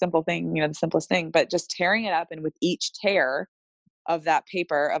most simple thing, the simplest thing, but just tearing it up. And with each tear of that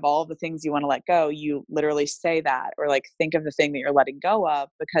paper of all of the things you want to let go, you literally say that, or like think of the thing that you're letting go of,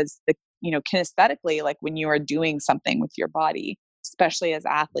 because kinesthetically, like when you are doing something with your body, especially as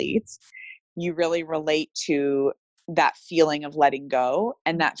athletes, you really relate to that feeling of letting go,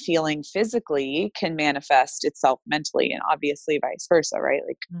 and that feeling physically can manifest itself mentally, and obviously vice versa, right?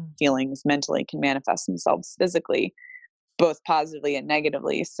 Like Mm. feelings mentally can manifest themselves physically, both positively and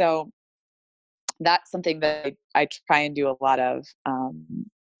negatively. So that's something that I try and do a lot of,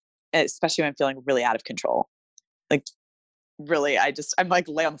 especially when I'm feeling really out of control. Like, really, I'm like,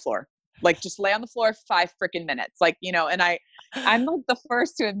 lay on the floor. Like, just lay on the floor 5 freaking minutes. Like, and I'm like the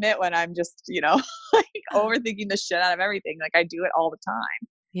first to admit when I'm just, like overthinking the shit out of everything. Like, I do it all the time.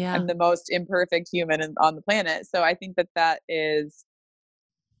 Yeah, I'm the most imperfect human on the planet. So I think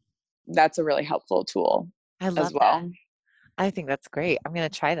that's a really helpful tool I as love that. well. I think that's great. I'm gonna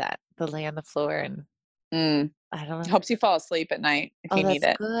try that. The lay on the floor, and Mm. I don't know. Helps you fall asleep at night if Oh, you need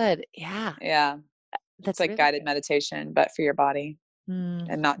that's it. good. Yeah, Yeah. It's that's like really guided good. meditation, but for your body Mm.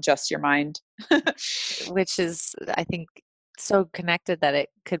 and not just your mind. Which is, I think, so connected that it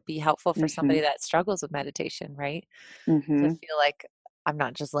could be helpful for somebody Mhm. that struggles with meditation, right? To Mhm. feel like I'm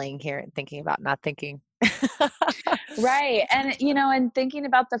not just laying here and thinking about not thinking. Right. And and thinking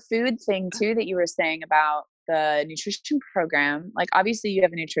about the food thing too that you were saying about the nutrition program, like obviously you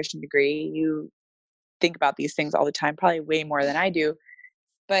have a nutrition degree. You think about these things all the time, probably way more than I do.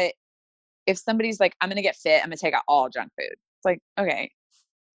 But if somebody's like, I'm gonna get fit, I'm gonna take out all junk food. It's like, okay,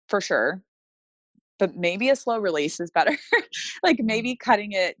 for sure. But maybe a slow release is better. Like Mm. maybe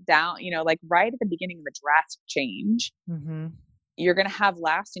cutting it down, like right at the beginning of a drastic change, Mhm. you're going to have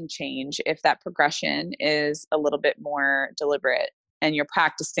lasting change if that progression is a little bit more deliberate and you're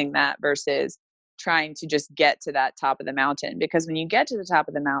practicing that versus trying to just get to that top of the mountain. Because when you get to the top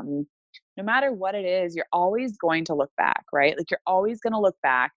of the mountain, no matter what it is, you're always going to look back, right? Like, you're always going to look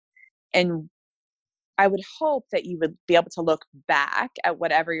back. And I would hope that you would be able to look back at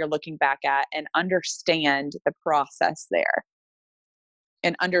whatever you're looking back at and understand the process there,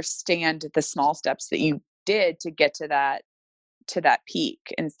 and understand the small steps that you did to get to that peak,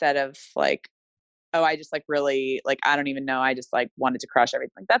 instead of like, oh, I just like really like, I don't even know, I just like wanted to crush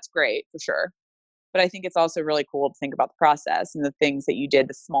everything. Like, that's great for sure. But I think it's also really cool to think about the process and the things that you did,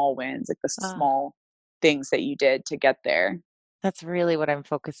 the small wins, like the Oh, small things that you did to get there. that's really what I'm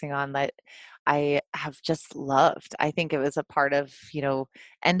focusing on that I have just loved. I think it was a part of,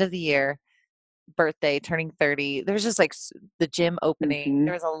 end of the year, birthday, turning 30. There was just like the gym opening. Hmm.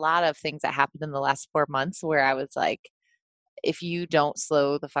 There was a lot of things that happened in the last 4 months where I was like, if you don't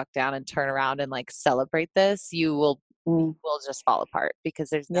slow the fuck down and turn around and like celebrate this, Mm. will just fall apart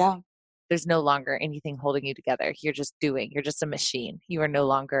because Yeah. there's no longer anything holding you together. You're just doing, you're just a machine. You are no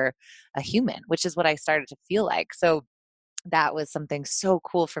longer a human, which is what I started to feel like. So that was something so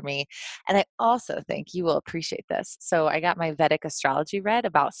cool for me. And I also think you will appreciate this. So I got my Vedic astrology read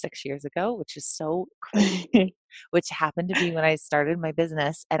about 6 years ago, which is so crazy, which happened to be when I started my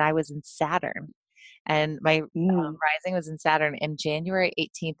business and I was in Saturn. And my Mm. rising was in Saturn. And January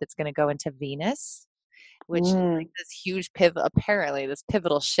 18th, it's going to go into Venus, which is like Mm. this huge pivot, apparently, this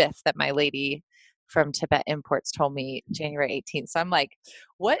pivotal shift that my lady from Tibet Imports told me January 18th. So I'm like,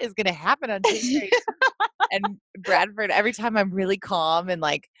 what is going to happen on January? And Bradford, every time I'm really calm and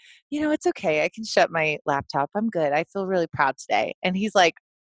like, it's okay. I can shut my laptop. I'm good. I feel really proud today. And he's like,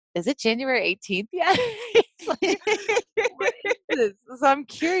 is it January 18th yet? He's like, what is this? So I'm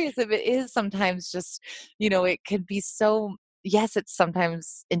curious if it is sometimes just, it could be so, yes, it's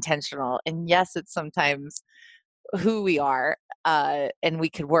sometimes intentional. And yes, it's sometimes who we are, and we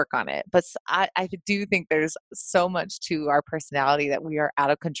could work on it. But I do think there's so much to our personality that we are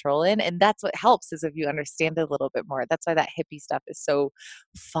out of control in. And that's what helps is if you understand it a little bit more. That's why that hippie stuff is so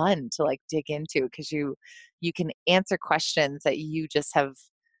fun to like dig into because you can answer questions that you just have,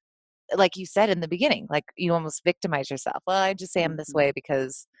 like you said in the beginning, like you almost victimize yourself. Well, I just say I'm this Mhm. way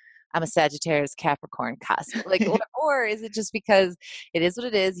because I'm a Sagittarius Capricorn cusp. Like, or is it just because it is what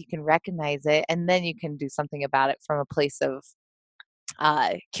it is? You can recognize it and then you can do something about it from a place of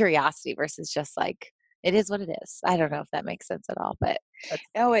curiosity versus just like, it is what it is. I don't know if that makes sense at all, but that's,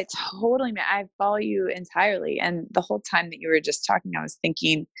 Oh, it totally, I follow you entirely. And the whole time that you were just talking, I was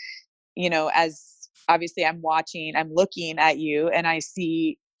thinking, as obviously I'm looking at you and I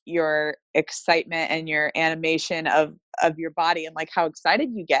see your excitement and your animation of your body and like how excited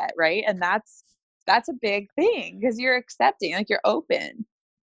you get, right? And that's a big thing because you're accepting, like you're open.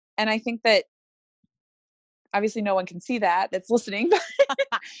 And I think that obviously no one can see that that's listening,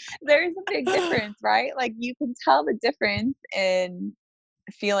 but there's a big difference, right? Like you can tell the difference in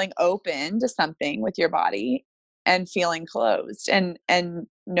feeling open to something with your body and feeling closed, and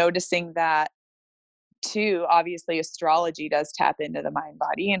noticing that too. Obviously astrology does tap into the mind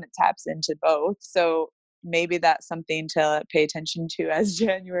body and it taps into both, so maybe that's something to pay attention to as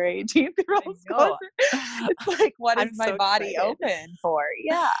January 18th I rolls closer. know. It's like, what is I'm my so body excited. open for?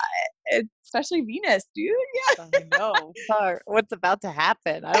 Yeah, especially Venus, dude. I know. What's about to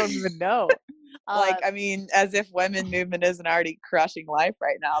happen? I don't even know. Like, Uh, I mean, as if women movement isn't already crushing life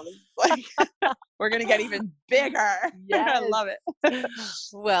right now. This is like we're gonna get even bigger. I yes. love it.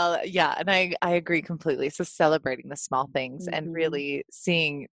 Well, yeah, and I agree completely. So celebrating the small things and Mhm. really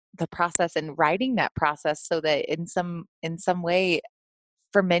seeing the process and writing that process so that in some way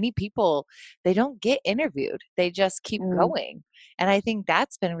for many people, they don't get interviewed. They just keep Mm. going. And I think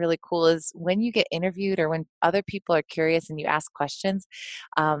that's been really cool is when you get interviewed or when other people are curious and you ask questions,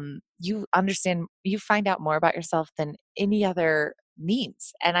 you understand, you find out more about yourself than any other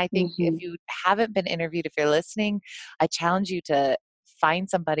means. And I think if Mhm. you haven't been interviewed, if you're listening, I challenge you to find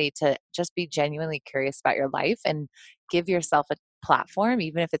somebody to just be genuinely curious about your life and give yourself a platform,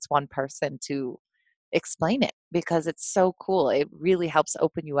 even if it's one person to explain it because it's so cool. It really helps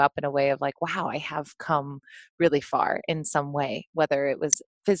open you up in a way of like, wow, I have come really far in some way, whether it was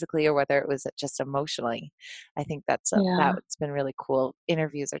physically or whether it was just emotionally. I think Yeah. that's been really cool.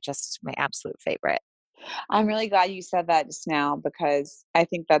 Interviews are just my absolute favorite. I'm really glad you said that just now because I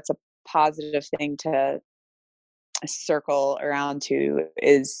think that's a positive thing to circle around to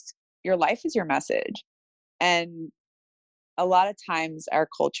is your life is your message. And a lot of times our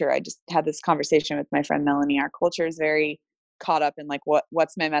culture, I just had this conversation with my friend Melanie, our culture is very caught up in like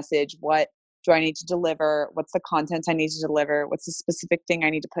what's my message? What do I need to deliver? What's the content I need to deliver? What's the specific thing I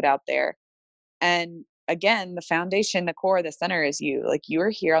need to put out there? And again, the foundation, the core, the center is you. Like you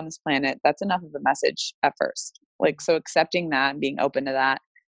are here on this planet. That's enough of a message at first. Like so accepting that and being open to that.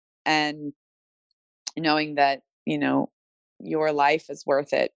 and knowing that, your life is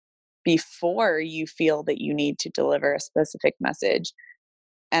worth it before you feel that you need to deliver a specific message.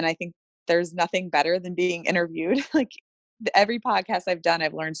 And I think there's nothing better than being interviewed. Like every podcast I've done,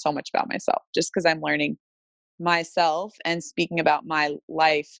 I've learned so much about myself just because I'm learning myself, and speaking about my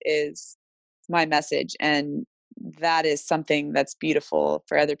life is my message. And that is something that's beautiful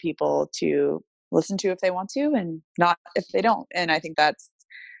for other people to listen to if they want to, and not if they don't. And I think that's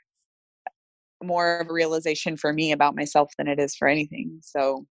more of a realization for me about myself than it is for anything.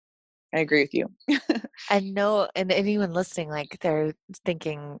 So I agree with you. And no, and anyone listening, like they're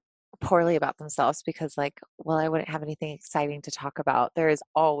thinking poorly about themselves because, like, well, I wouldn't have anything exciting to talk about. There is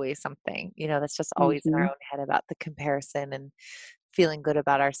always something, that's just always in our Hmm. own head about the comparison, and feeling good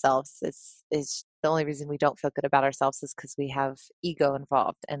about ourselves is the only reason we don't feel good about ourselves is because we have ego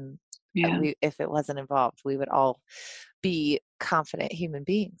involved. And Yeah. we, if it wasn't involved, we would all be confident human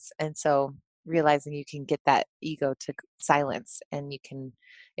beings. And so realizing you can get that ego to silence and you can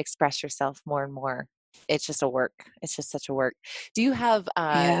express yourself more and more, it's just a work. It's just such a work. Do you have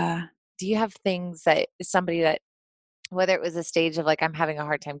Yeah. things that somebody that, whether it was a stage of like I'm having a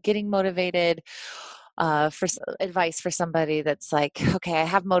hard time getting motivated, advice for somebody that's like, okay, I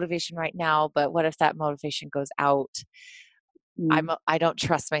have motivation right now, but what if that motivation goes out? Mm. I don't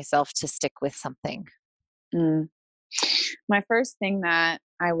trust myself to stick with something. Mm. My first thing that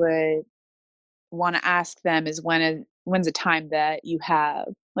I would want to ask them is when's a time that you have,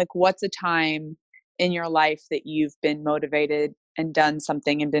 like, what's a time in your life that you've been motivated and done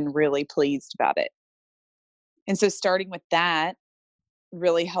something and been really pleased about it. And so starting with that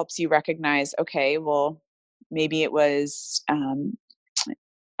really helps you recognize, okay, well, maybe it was,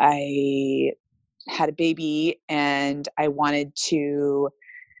 I had a baby and I wanted to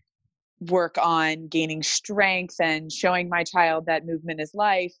work on gaining strength and showing my child that movement is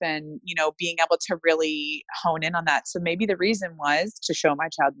life, and being able to really hone in on that. So maybe the reason was to show my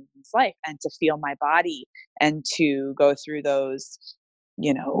child movement is life and to feel my body and to go through those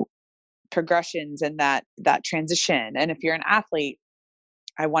you know progressions and that transition. And if you're an athlete,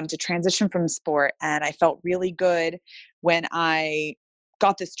 I wanted to transition from sport, and I felt really good when I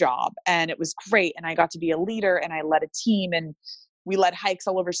got this job, and it was great, and I got to be a leader, and I led a team, and we led hikes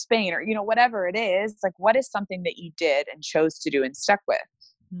all over Spain, or whatever it is. Like, what is something that you did and chose to do and stuck with?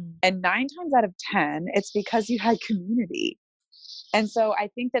 Mm. And 9 times out of 10, it's because you had community. And so I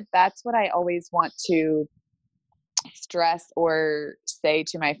think that that's what I always want to stress or say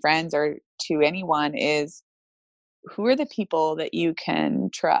to my friends or to anyone is, who are the people that you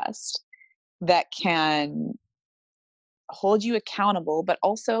can trust that can hold you accountable, but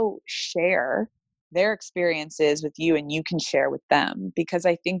also share their experiences with you and you can share with them. Because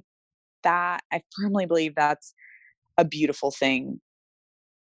I firmly believe that's a beautiful thing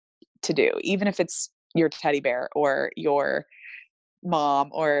to do, even if it's your teddy bear or your mom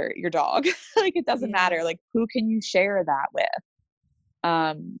or your dog. Like, it doesn't Yeah. matter. Like, who can you share that with?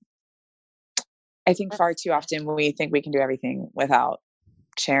 Um, I think far That's too often we think we can do everything without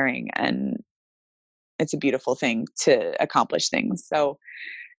sharing, and it's a beautiful thing to accomplish things. So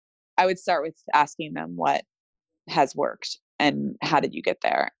I would start with asking them what has worked and how did you get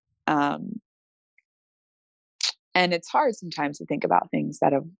there. Um, and it's hard sometimes to think about things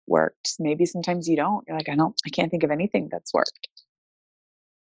that have worked. Maybe sometimes you don't. You're like, I can't think of anything that's worked.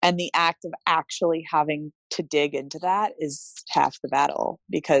 And the act of actually having to dig into that is half the battle,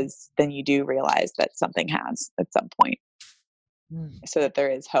 because then you do realize that something has at some point, Mm. so that there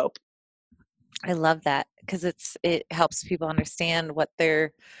is hope. I love that because it helps people understand what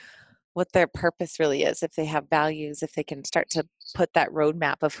their purpose really is. If they have values, if they can start to put that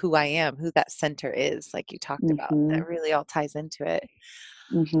roadmap of who I am, who that center is, like you talked about, Hmm. that really all ties into it.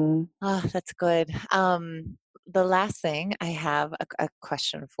 Hmm. Oh, that's good. The last thing I have a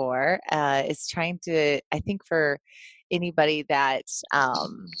question for is trying to, I think for anybody that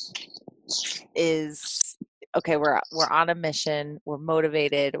is okay, we're on a mission, we're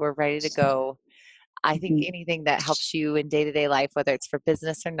motivated, we're ready to go. I think Hmm. anything that helps you in day-to-day life, whether it's for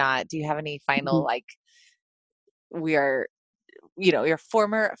business or not, do you have any final, Hmm. like, we are, you're a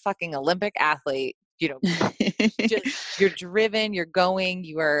former fucking Olympic athlete, just you're driven, you're going,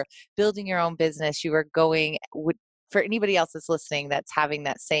 you are building your own business, you are going for anybody else that's listening that's having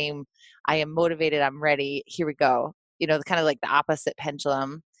that same, I am motivated, I'm ready, here we go. Kind of like the opposite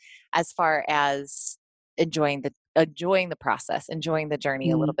pendulum as far as enjoying the process, enjoying the journey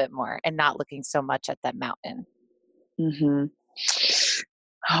a little bit more and not looking so much at that mountain. Hmm.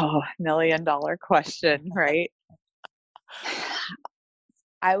 Oh, $1 million question, right?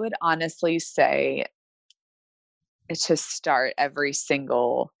 I would honestly say to start every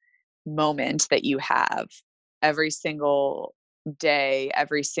single moment that you have, every single day,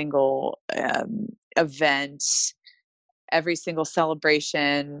 every single event, every single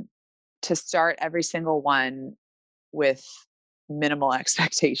celebration, to start every single one with minimal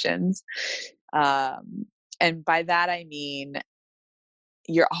expectations. Um, and by that, I mean,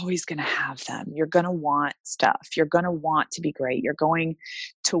 you're always going to have them. You're going to want stuff. You're going to want to be great. You're going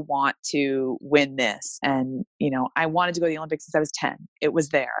to want to win this. And, I wanted to go to the Olympics since I was 10. It was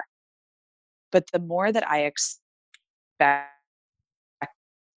there. But the more that I expected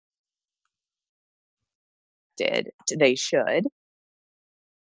they should,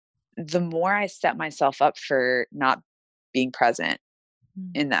 the more I set myself up for not being present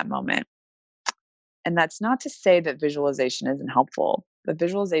in that moment. And that's not to say that visualization isn't helpful, but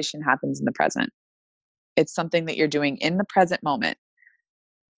visualization happens in the present. It's something that you're doing in the present moment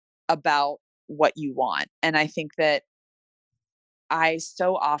about what you want. And I think that I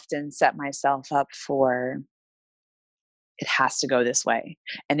so often set myself up for, it has to go this way.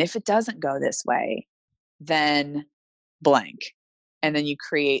 And if it doesn't go this way, then blank. And then you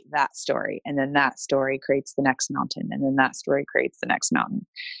create that story. And then that story creates the next mountain. And then that story creates the next mountain.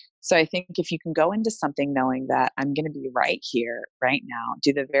 So I think if you can go into something knowing that I'm going to be right here, right now,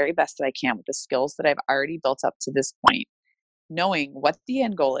 do the very best that I can with the skills that I've already built up to this point, knowing what the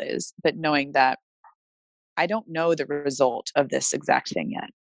end goal is, but knowing that I don't know the result of this exact thing yet.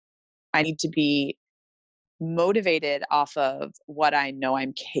 I need to be motivated off of what I know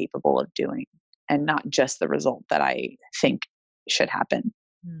I'm capable of doing and not just the result that I think should happen.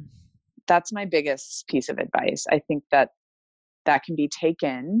 That's my biggest piece of advice. I think that can be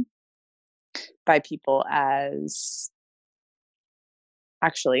taken by people as,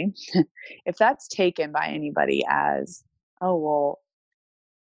 actually, if that's taken by anybody as, oh, well,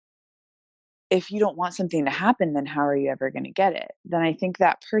 if you don't want something to happen, then how are you ever going to get it? Then I think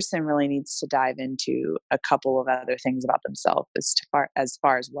that person really needs to dive into a couple of other things about themselves as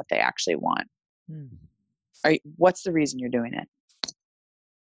far as what they actually want. What's the reason you're doing it?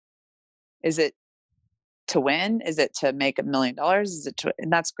 Is it to win? Is it to make $1 million? Is it to,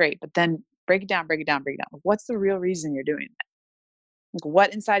 and that's great. But then break it down. What's the real reason you're doing it? Like,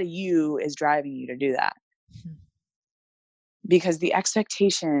 what inside of you is driving you to do that? Because the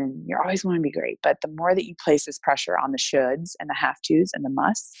expectation, you're always want to be great. But the more that you place this pressure on the shoulds and the have tos and the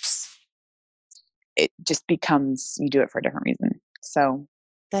musts, it just becomes, you do it for a different reason. So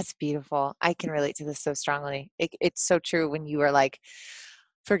that's beautiful. I can relate to this so strongly. It's so true when you were like,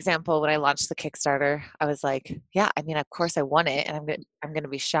 for example, when I launched the Kickstarter, I was like, yeah, I mean, of course I want it. And I'm going to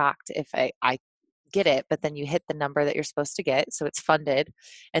be shocked if I get it, but then you hit the number that you're supposed to get. So it's funded.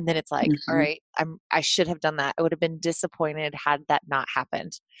 And then it's like, all right, I should have done that. I would have been disappointed had that not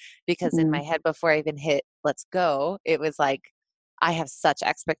happened, because in my head, before I even hit let's go, it was like, I have such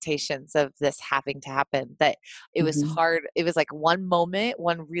expectations of this having to happen that it was hard. It was like one moment,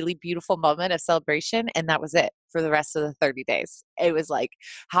 one really beautiful moment of celebration. And that was it for the rest of the 30 days. It was like,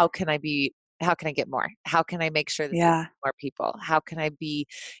 how can I get more? How can I make sure this gets more people? How can I be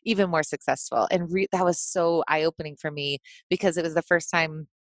even more successful? And that was so eye-opening for me, because it was the first time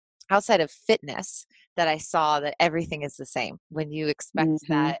outside of fitness that I saw that everything is the same. When you expect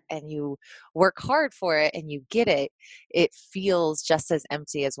that and you work hard for it and you get it, it feels just as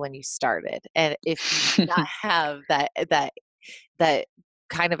empty as when you started. And if you not have that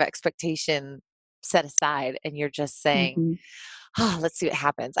kind of expectation set aside and you're just saying, oh, let's see what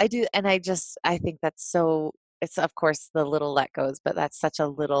happens. I do. And I think that's so, it's of course the little let goes, but that's such a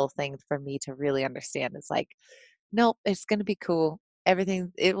little thing for me to really understand. It's like, nope, it's going to be cool.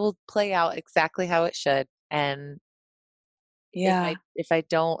 Everything, it will play out exactly how it should. And if I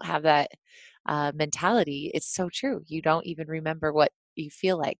don't have that mentality, it's so true. You don't even remember what you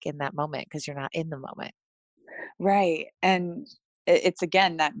feel like in that moment because you're not in the moment. Right. And it's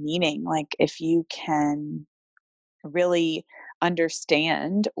again that meaning, like if you can really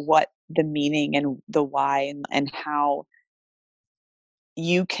understand what the meaning and the why and how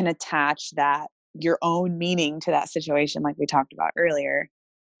you can attach that your own meaning to that situation, like we talked about earlier.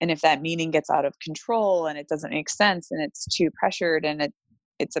 And if that meaning gets out of control and it doesn't make sense and it's too pressured and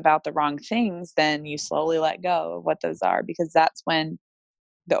it's about the wrong things, then you slowly let go of what those are, because that's when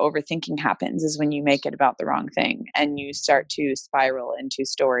the overthinking happens, is when you make it about the wrong thing and you start to spiral into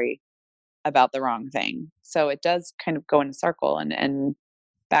story about the wrong thing. So it does kind of go in a circle and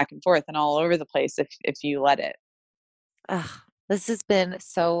back and forth and all over the place if you let it. This has been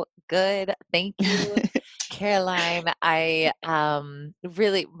so good. Thank you, Caroline. I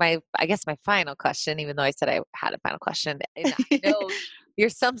really, I guess my final question, even though I said I had a final question, and I know you're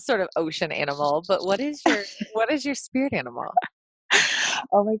some sort of ocean animal, but what is your spirit animal?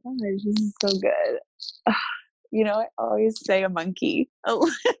 Oh my gosh, this is so good. You know, I always say a monkey. Oh,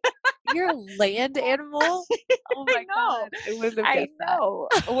 You're a land animal? Oh I my know. God. I wouldn't have I guessed that. know.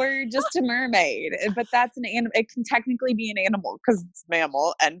 Or just a mermaid, but that's an animal. It can technically be an animal because it's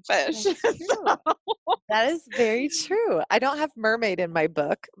mammal and fish. That's true. That is very true. I don't have mermaid in my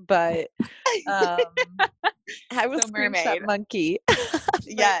book, but um, I will So screenshot mermaid. monkey.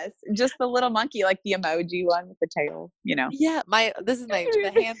 Yes, just the little monkey, like the emoji one with the tail, you know. Yeah, this is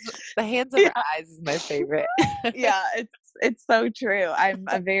the hands over Yeah, eyes is my favorite. yeah, it's so true. I'm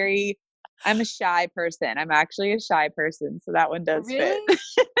a shy person. I'm actually a shy person, so that one does fit. Really?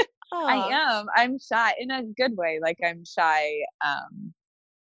 I Aw. am. I'm shy in a good way. Like I'm shy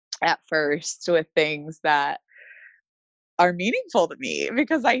at first with things that are meaningful to me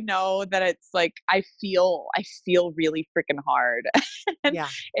because I know that it's like I feel really freaking hard. And Yeah.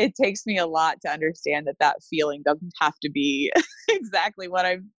 it takes me a lot to understand that that feeling doesn't have to be exactly what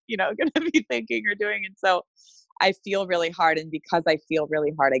I'm, going to be thinking or doing. And so I feel really hard, and because I feel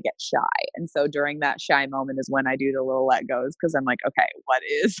really hard, I get shy. And so during that shy moment is when I do the little let goes because I'm like, okay, what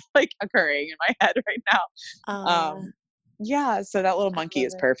is like occurring in my head right now? Aw, Yeah, so that little I monkey love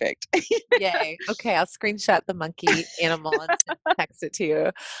is it. perfect. Yay. Okay, I'll screenshot the monkey animal and text it to you.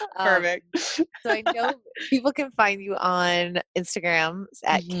 Um, Perfect. so I know people can find you on Instagram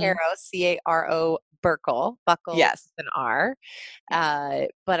at Hmm. Caro, Caro Burkle, Buckle Yes. with an R. Yes.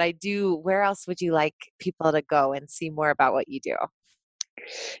 But where else would you like people to go and see more about what you do?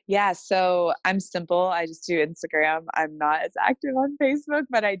 Yeah, so I'm simple. I just do Instagram. I'm not as active on Facebook,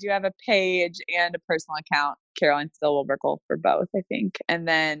 but I do have a page and a personal account, Caroline Stillwell Burkle, for both, I think. And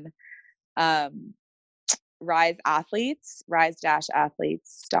then um, Rise Athletes,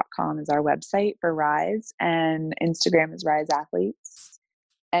 rise-athletes.com is our website for Rise, and Instagram is Rise Athletes.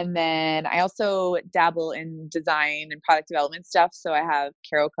 And then I also dabble in design and product development stuff. So I have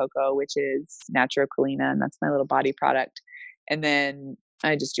Caro Coco, which is Naturo Colina, and that's my little body product. And then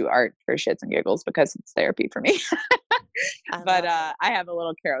I just do art for shits and giggles because it's therapy for me. I But love it. I have a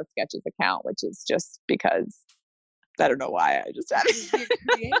little Caro Sketches account, which is just because I don't know why I just have Because you're it.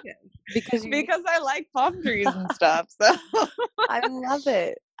 creative. Because you Because I like palm trees and stuff. So I love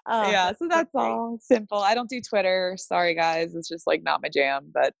it. Oh, yeah, that's so so that's great. all simple. I don't do Twitter. Sorry guys, it's just like not my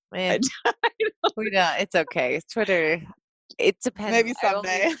jam, but Eh, I, we know it's okay. Twitter, it depends. maybe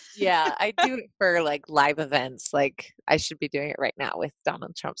someday. I do it for like live events. Like I should be doing it right now with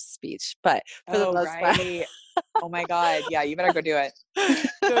Donald Trump's speech, but for the Oh, most part, right. Oh my God. Yeah, you better go do it.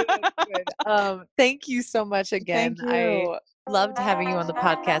 no, that's good. Thank you so much again. Thank I you. loved having you on the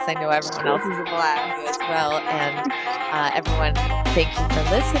podcast. I know everyone else This is is a enjoying you as blast. well. And everyone, thank you for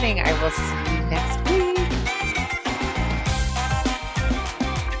listening. I will see you next week.